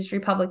articles to industry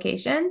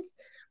publications,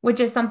 which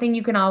is something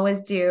you can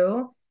always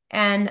do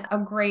and a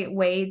great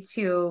way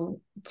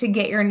to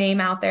get your name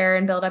out there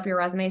and build up your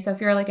resume. So if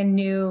you're like a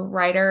new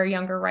writer,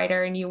 younger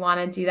writer, and you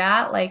want to do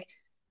that, like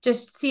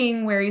just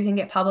seeing where you can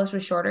get published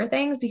with shorter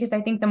things, because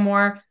I think the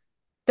more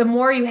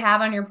you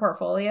have on your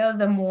portfolio,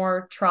 the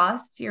more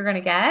trust you're going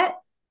to get.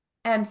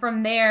 And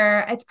from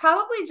there, it's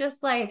probably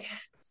just like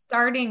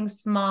starting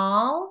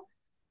small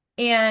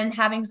and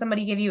having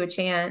somebody give you a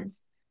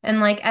chance.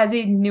 And like as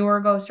a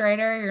newer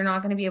ghostwriter, you're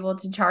not going to be able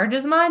to charge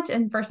as much.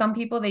 And for some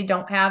people, they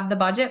don't have the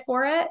budget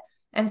for it.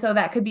 And so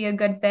that could be a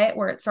good fit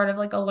where it's sort of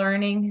like a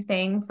learning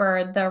thing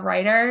for the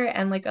writer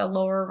and like a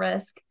lower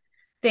risk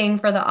thing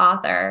for the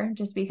author,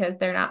 just because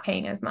they're not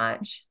paying as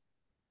much.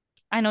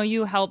 I know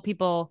you help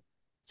people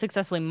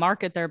successfully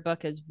market their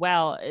book as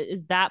well.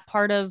 Is that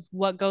part of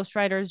what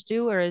ghostwriters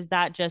do, or is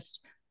that just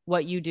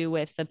what you do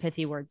with the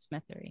pithy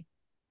wordsmithery?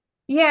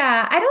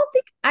 Yeah, I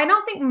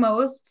don't think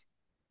most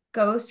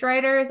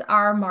ghostwriters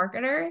are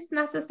marketers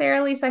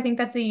necessarily. So I think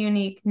that's a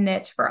unique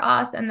niche for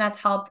us. And that's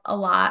helped a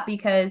lot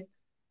because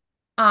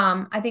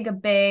I think a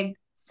big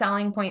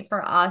selling point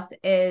for us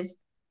is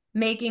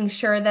making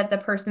sure that the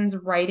person's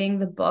writing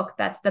the book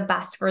that's the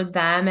best for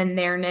them and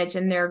their niche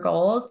and their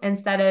goals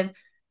instead of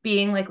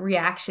being like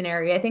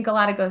reactionary. I think a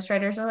lot of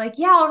ghostwriters are like,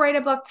 yeah, I'll write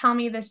a book. Tell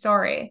me the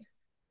story.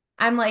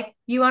 I'm like,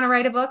 you want to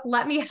write a book?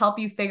 Let me help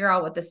you figure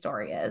out what the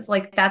story is.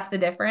 Like, that's the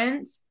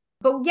difference.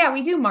 But yeah,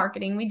 we do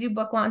marketing. We do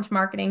book launch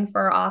marketing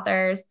for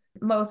authors,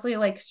 mostly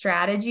like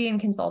strategy and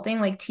consulting,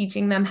 like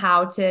teaching them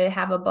how to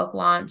have a book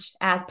launch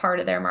as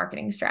part of their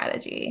marketing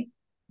strategy.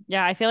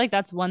 Yeah, I feel like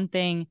that's one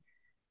thing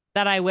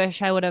that I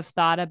wish I would have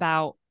thought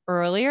about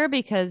earlier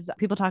because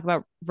people talk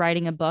about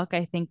writing a book.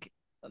 I think,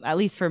 at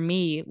least for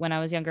me, when I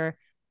was younger,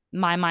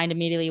 my mind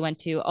immediately went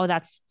to, oh,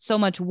 that's so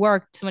much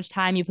work, so much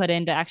time you put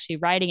into actually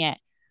writing it.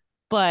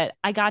 But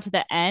I got to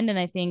the end and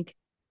I think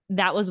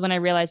that was when I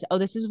realized, oh,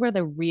 this is where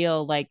the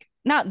real, like,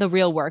 not the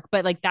real work,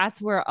 but like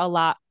that's where a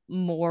lot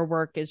more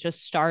work is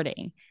just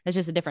starting. It's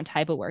just a different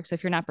type of work. So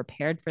if you're not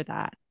prepared for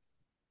that,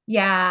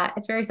 Yeah,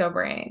 it's very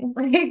sobering.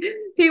 Like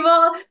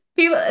people,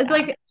 it's yeah,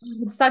 like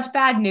it's such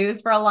bad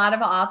news for a lot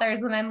of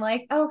authors when I'm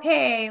like,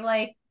 okay,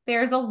 like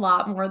there's a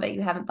lot more that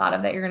you haven't thought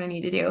of that you're going to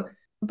need to do.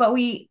 But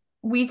we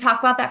talk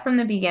about that from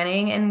the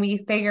beginning and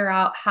we figure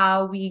out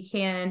how we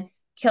can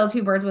kill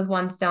two birds with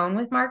one stone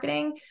with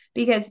marketing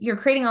because you're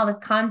creating all this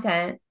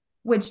content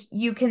which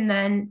you can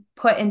then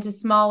put into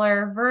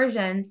smaller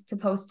versions to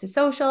post to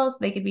socials. So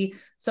they could be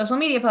social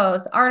media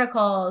posts,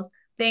 articles,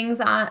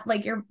 things on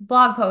like your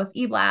blog posts,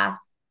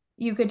 e-blasts.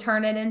 You could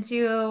turn it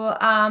into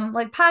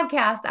like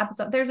podcast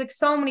episode. There's like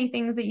so many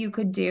things that you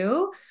could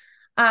do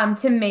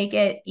to make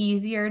it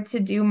easier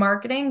to do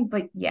marketing.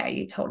 But yeah,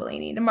 you totally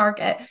need to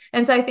market.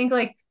 And so I think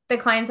like the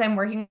clients I'm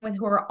working with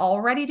who are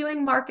already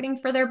doing marketing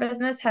for their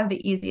business have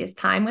the easiest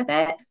time with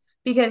it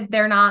because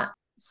they're not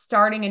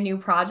starting a new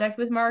project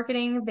with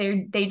marketing.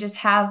 They just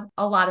have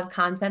a lot of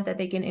content that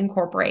they can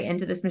incorporate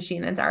into this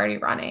machine that's already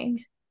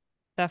running.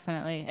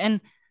 definitely.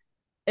 And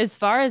as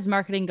far as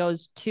marketing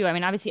goes too, I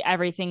mean, obviously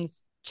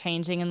everything's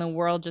changing in the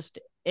world just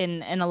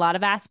in a lot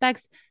of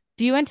aspects.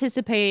 Do you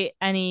anticipate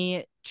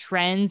any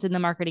trends in the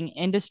marketing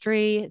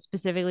industry,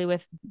 specifically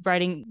with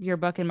writing your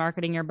book and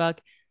marketing your book,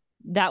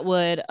 that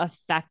would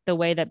affect the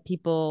way that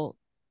people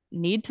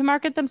need to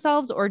market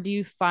themselves? Or do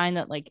you find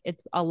that like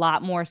it's a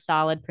lot more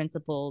solid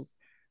principles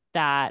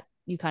that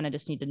you kind of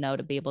just need to know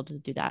to be able to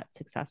do that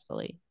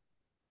successfully?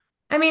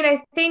 I mean,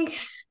 I think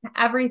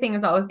everything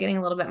is always getting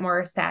a little bit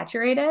more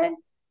saturated.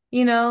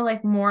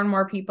 Like more and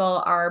more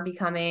people are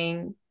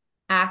becoming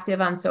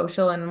active on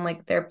social and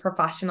like their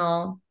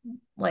professional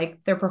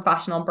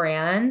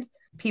brand.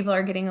 People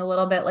are getting a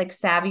little bit like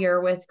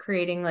savvier with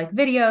creating like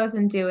videos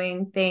and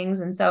doing things.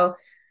 And so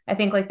I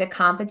think like the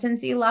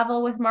competency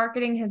level with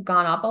marketing has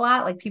gone up a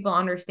lot. Like people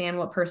understand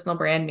what personal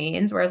brand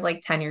means, whereas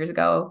like 10 years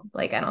ago,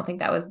 like I don't think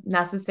that was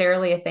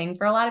necessarily a thing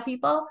for a lot of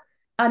people.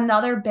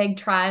 Another big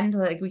trend,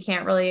 like we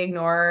can't really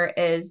ignore,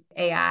 is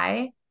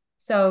AI.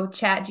 So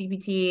Chat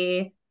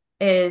GPT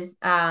is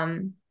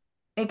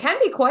it can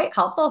be quite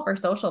helpful for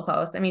social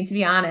posts. I mean, to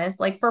be honest,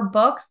 like for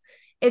books,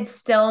 it's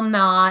still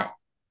not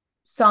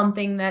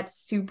something that's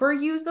super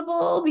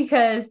usable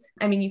because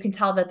I mean, you can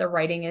tell that the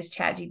writing is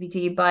Chat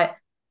GPT, but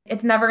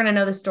it's never going to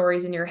know the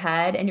stories in your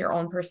head and your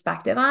own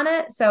perspective on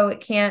it. So it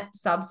can't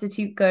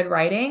substitute good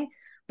writing.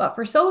 But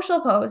for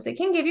social posts, it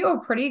can give you a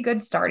pretty good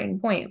starting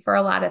point for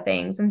a lot of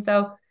things. And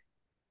so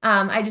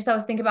I just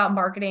always think about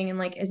marketing and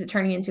like, is it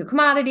turning into a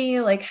commodity?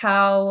 Like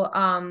how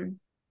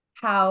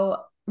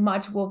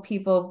much will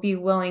people be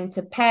willing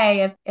to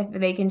pay if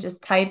they can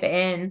just type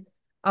in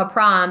a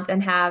prompt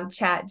and have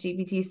Chat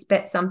GPT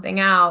spit something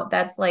out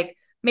that's like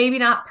maybe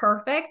not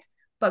perfect,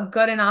 but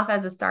good enough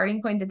as a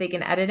starting point that they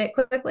can edit it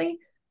quickly.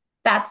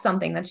 That's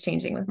something that's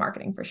changing with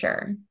marketing for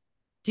sure.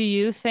 Do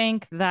you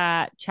think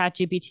that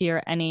ChatGPT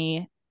or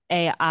any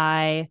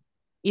AI,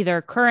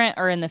 either current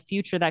or in the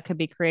future that could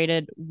be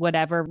created, would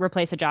ever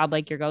replace a job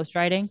like your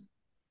ghostwriting?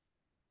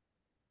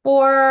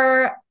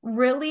 For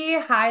really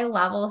high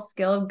level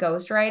skilled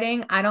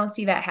ghostwriting, I don't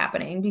see that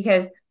happening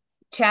because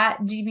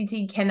Chat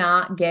GPT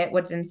cannot get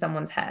what's in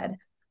someone's head,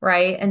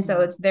 right? And so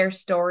Mhm. it's their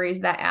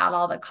stories that add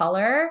all the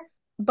color,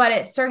 but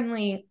it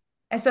certainly,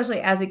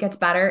 especially as it gets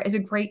better, is a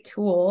great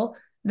tool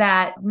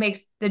that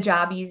makes the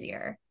job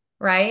easier,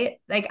 right?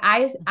 Like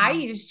I Mhm.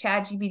 use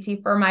Chat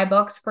GPT for my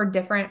books for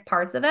different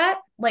parts of it,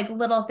 like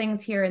little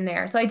things here and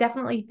there. So I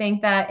definitely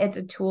think that it's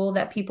a tool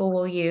that people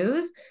will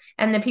use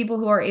and the people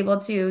who are able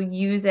to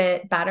use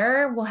it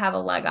better will have a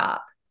leg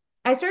up.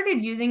 I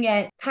started using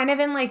it kind of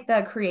in like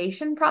the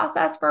creation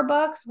process for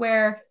books,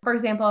 where, for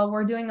example,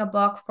 we're doing a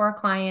book for a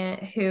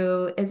client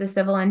who is a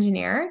civil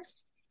engineer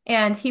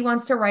and he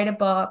wants to write a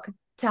book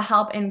to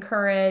help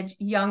encourage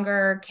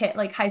younger kid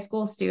like high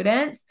school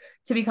students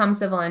to become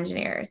civil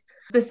engineers,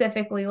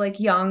 specifically like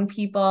young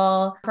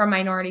people from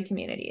minority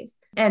communities.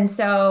 And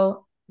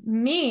so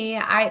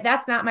I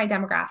that's not my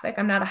demographic.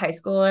 I'm not a high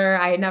schooler.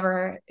 I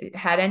never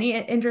had any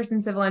interest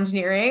in civil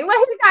engineering.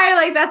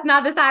 Like that's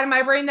not the side of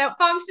my brain that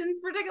functions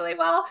particularly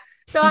well.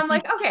 So I'm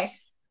like, okay,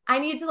 I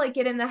need to like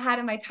get in the head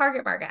of my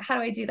target market. How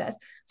do I do this?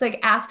 So like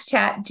ask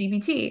Chat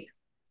GPT.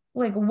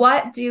 like,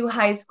 what do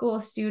high school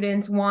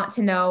students want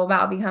to know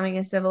about becoming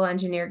a civil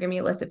engineer? Give me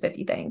a list of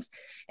 50 things.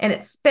 And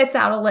it spits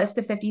out a list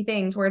of 50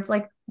 things where it's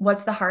like,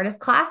 what's the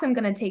hardest class I'm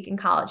going to take in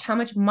college? How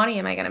much money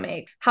am I going to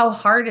make? How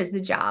hard is the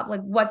job?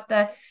 Like,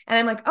 and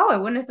I'm like, oh, I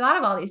wouldn't have thought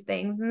of all these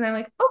things. And I'm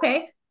like,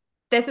 okay,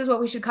 this is what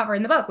we should cover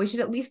in the book. We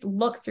should at least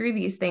look through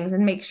these things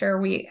and make sure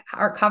we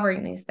are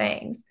covering these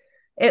things,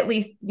 at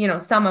least,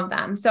 some of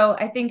them. So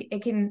I think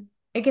it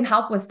can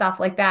help with stuff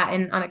like that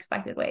in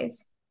unexpected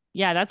ways.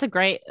 Yeah, that's a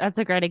great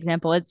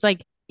example. It's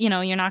like,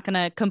 you're not going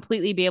to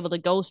completely be able to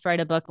ghostwrite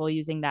a book while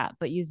using that,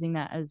 but using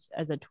that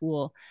as a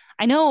tool.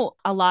 I know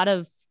a lot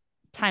of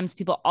times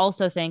people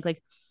also think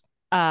like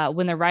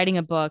when they're writing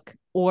a book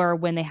or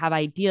when they have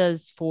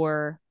ideas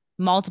for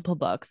multiple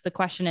books, the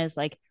question is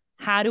like,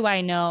 how do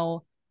I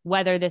know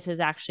whether this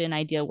is actually an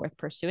idea worth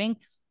pursuing?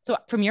 So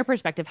from your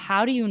perspective,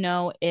 how do you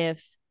know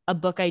if a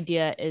book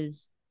idea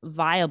is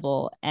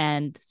viable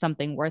and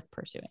something worth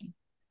pursuing?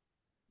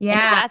 And is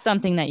Yeah. that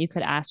something that you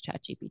could ask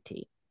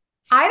ChatGPT?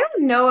 I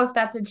don't know if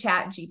that's a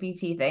chat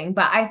GPT thing,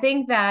 but I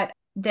think that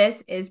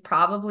this is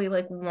probably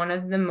like one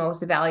of the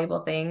most valuable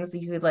things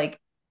you could like,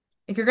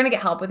 if you're going to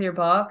get help with your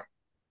book,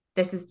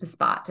 this is the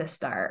spot to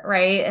start,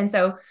 right? And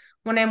so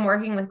when I'm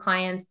working with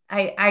clients,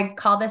 I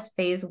call this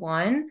phase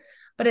one,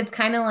 but it's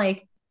kind of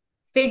like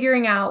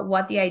figuring out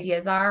what the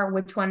ideas are,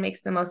 which one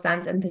makes the most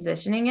sense, and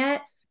positioning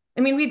it.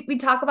 I mean, we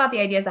talk about the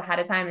ideas ahead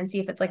of time and see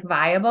if it's like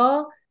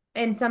viable.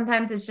 And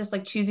sometimes it's just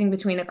like choosing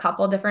between a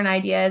couple different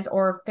ideas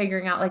or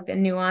figuring out like the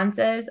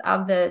nuances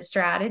of the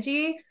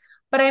strategy.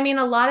 But I mean,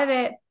 a lot of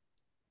it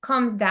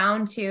comes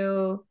down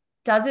to,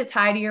 does it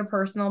tie to your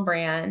personal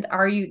brand?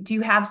 Do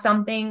you have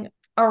something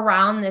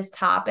around this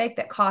topic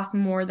that costs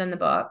more than the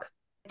book?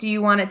 Do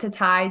you want it to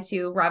tie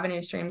to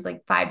revenue streams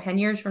like 5, 10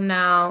 years from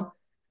now?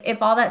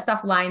 If all that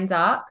stuff lines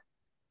up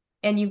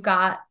and you've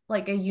got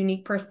like a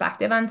unique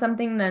perspective on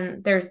something,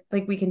 then there's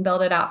like, we can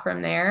build it out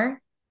from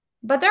there.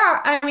 But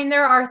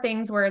there are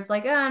things where it's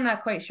like, oh, I'm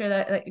not quite sure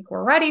that like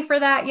we're ready for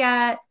that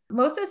yet.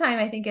 Most of the time,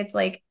 I think it's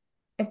like,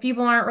 if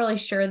people aren't really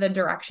sure the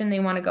direction they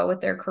want to go with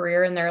their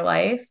career and their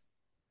life,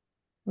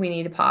 we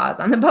need to pause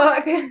on the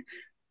book.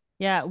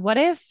 Yeah. What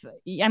if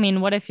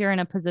you're in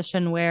a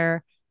position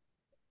where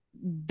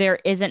there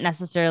isn't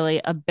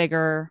necessarily a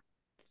bigger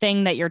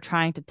thing that you're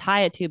trying to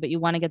tie it to, but you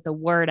want to get the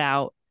word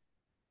out?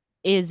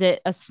 Is it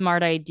a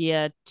smart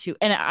idea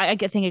and I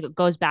think it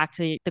goes back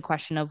to the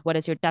question of what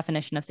is your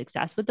definition of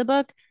success with the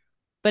book?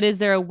 But is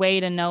there a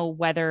way to know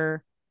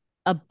whether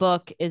a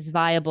book is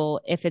viable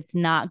if it's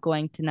not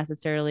going to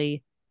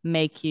necessarily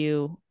make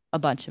you a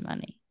bunch of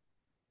money?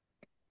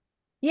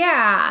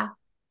 Yeah,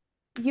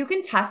 you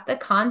can test the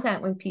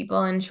content with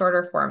people in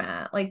shorter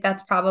format. Like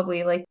that's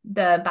probably like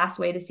the best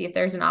way to see if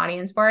there's an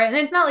audience for it. And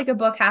it's not like a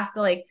book has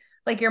to like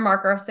your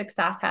marker of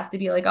success has to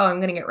be like, oh,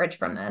 I'm going to get rich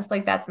from this.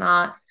 Like that's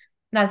not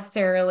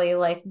necessarily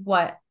like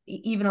what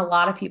even a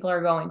lot of people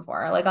are going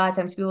for. Like a lot of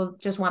times people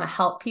just want to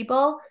help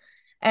people.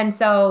 And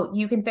so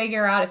you can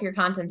figure out if your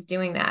content's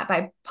doing that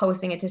by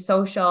posting it to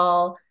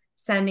social,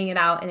 sending it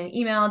out in an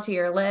email to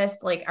your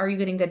list. Like, are you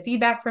getting good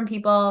feedback from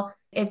people?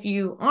 If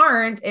you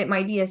aren't, it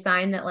might be a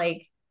sign that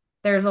like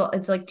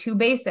it's like too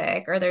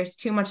basic or there's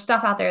too much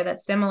stuff out there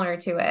that's similar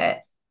to it.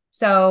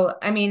 So,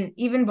 I mean,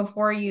 even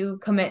before you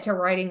commit to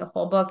writing a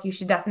full book, you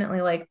should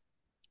definitely like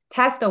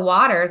test the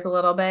waters a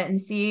little bit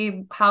and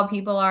see how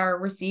people are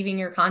receiving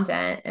your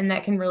content. And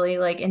that can really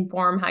like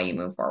inform how you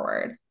move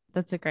forward.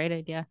 That's a great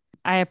idea.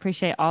 I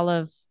appreciate all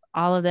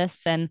of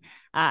this. And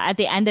at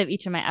the end of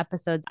each of my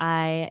episodes,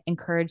 I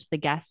encourage the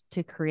guests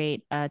to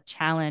create a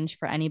challenge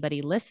for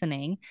anybody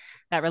listening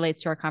that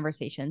relates to our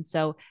conversation.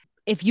 So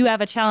if you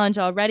have a challenge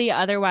already,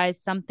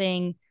 otherwise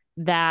something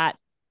that,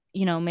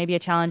 maybe a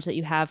challenge that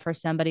you have for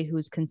somebody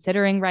who's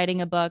considering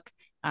writing a book,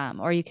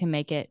 or you can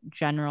make it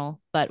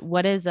general. But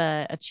what is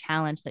a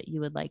challenge that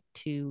you would like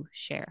to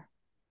share?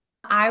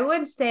 I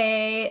would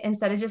say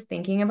instead of just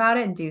thinking about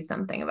it, do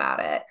something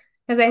about it.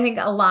 Because I think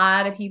a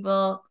lot of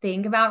people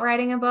think about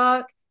writing a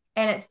book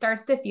and it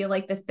starts to feel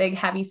like this big,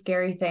 heavy,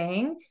 scary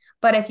thing.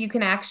 But if you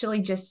can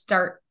actually just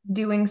start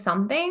doing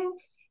something,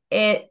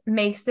 it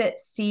makes it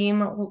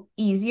seem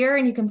easier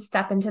and you can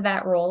step into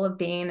that role of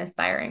being an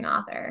aspiring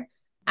author.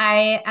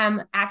 I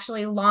am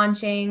actually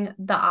launching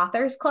the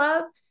Authors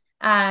Club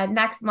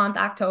next month,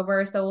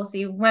 October. So we'll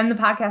see when the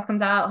podcast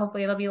comes out.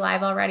 Hopefully it'll be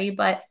live already.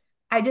 But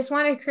I just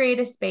want to create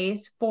a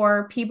space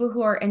for people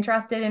who are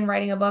interested in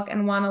writing a book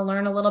and want to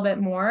learn a little bit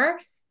more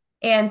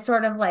and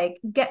sort of like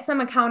get some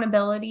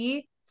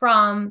accountability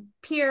from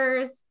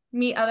peers,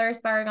 meet other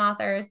aspiring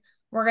authors.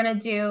 We're going to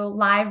do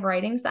live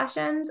writing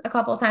sessions a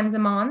couple times a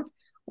month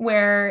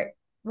where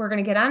we're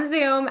going to get on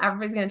Zoom.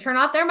 Everybody's going to turn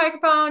off their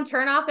microphone,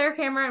 turn off their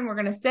camera, and we're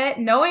going to sit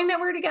knowing that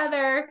we're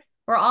together.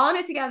 We're all in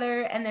it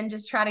together and then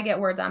just try to get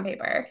words on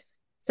paper.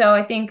 So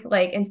I think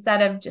like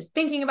instead of just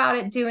thinking about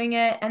it, doing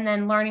it, and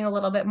then learning a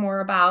little bit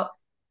more about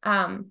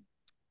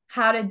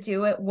how to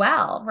do it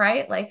well,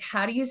 right? Like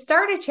how do you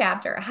start a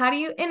chapter? How do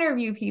you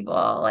interview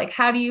people? Like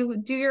how do you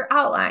do your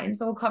outline?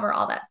 So we'll cover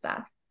all that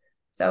stuff.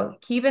 So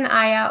keep an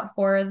eye out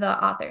for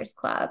the Authors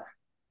Club.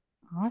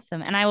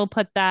 Awesome. And I will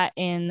put that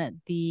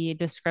in the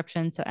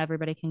description so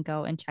everybody can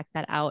go and check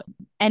that out.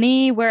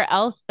 Anywhere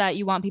else that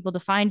you want people to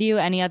find you?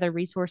 Any other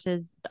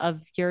resources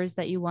of yours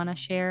that you want to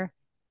share?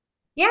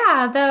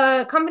 Yeah,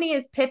 the company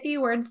is Pithy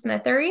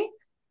Wordsmithery,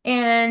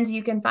 and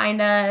you can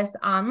find us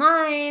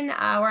online.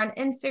 We're on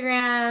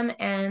Instagram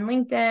and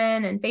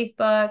LinkedIn and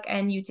Facebook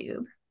and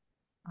YouTube.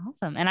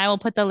 Awesome. And I will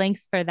put the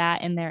links for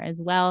that in there as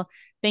well.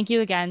 Thank you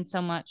again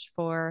so much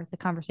for the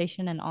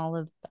conversation and all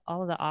of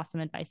the awesome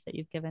advice that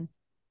you've given.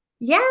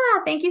 Yeah,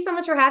 thank you so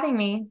much for having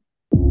me.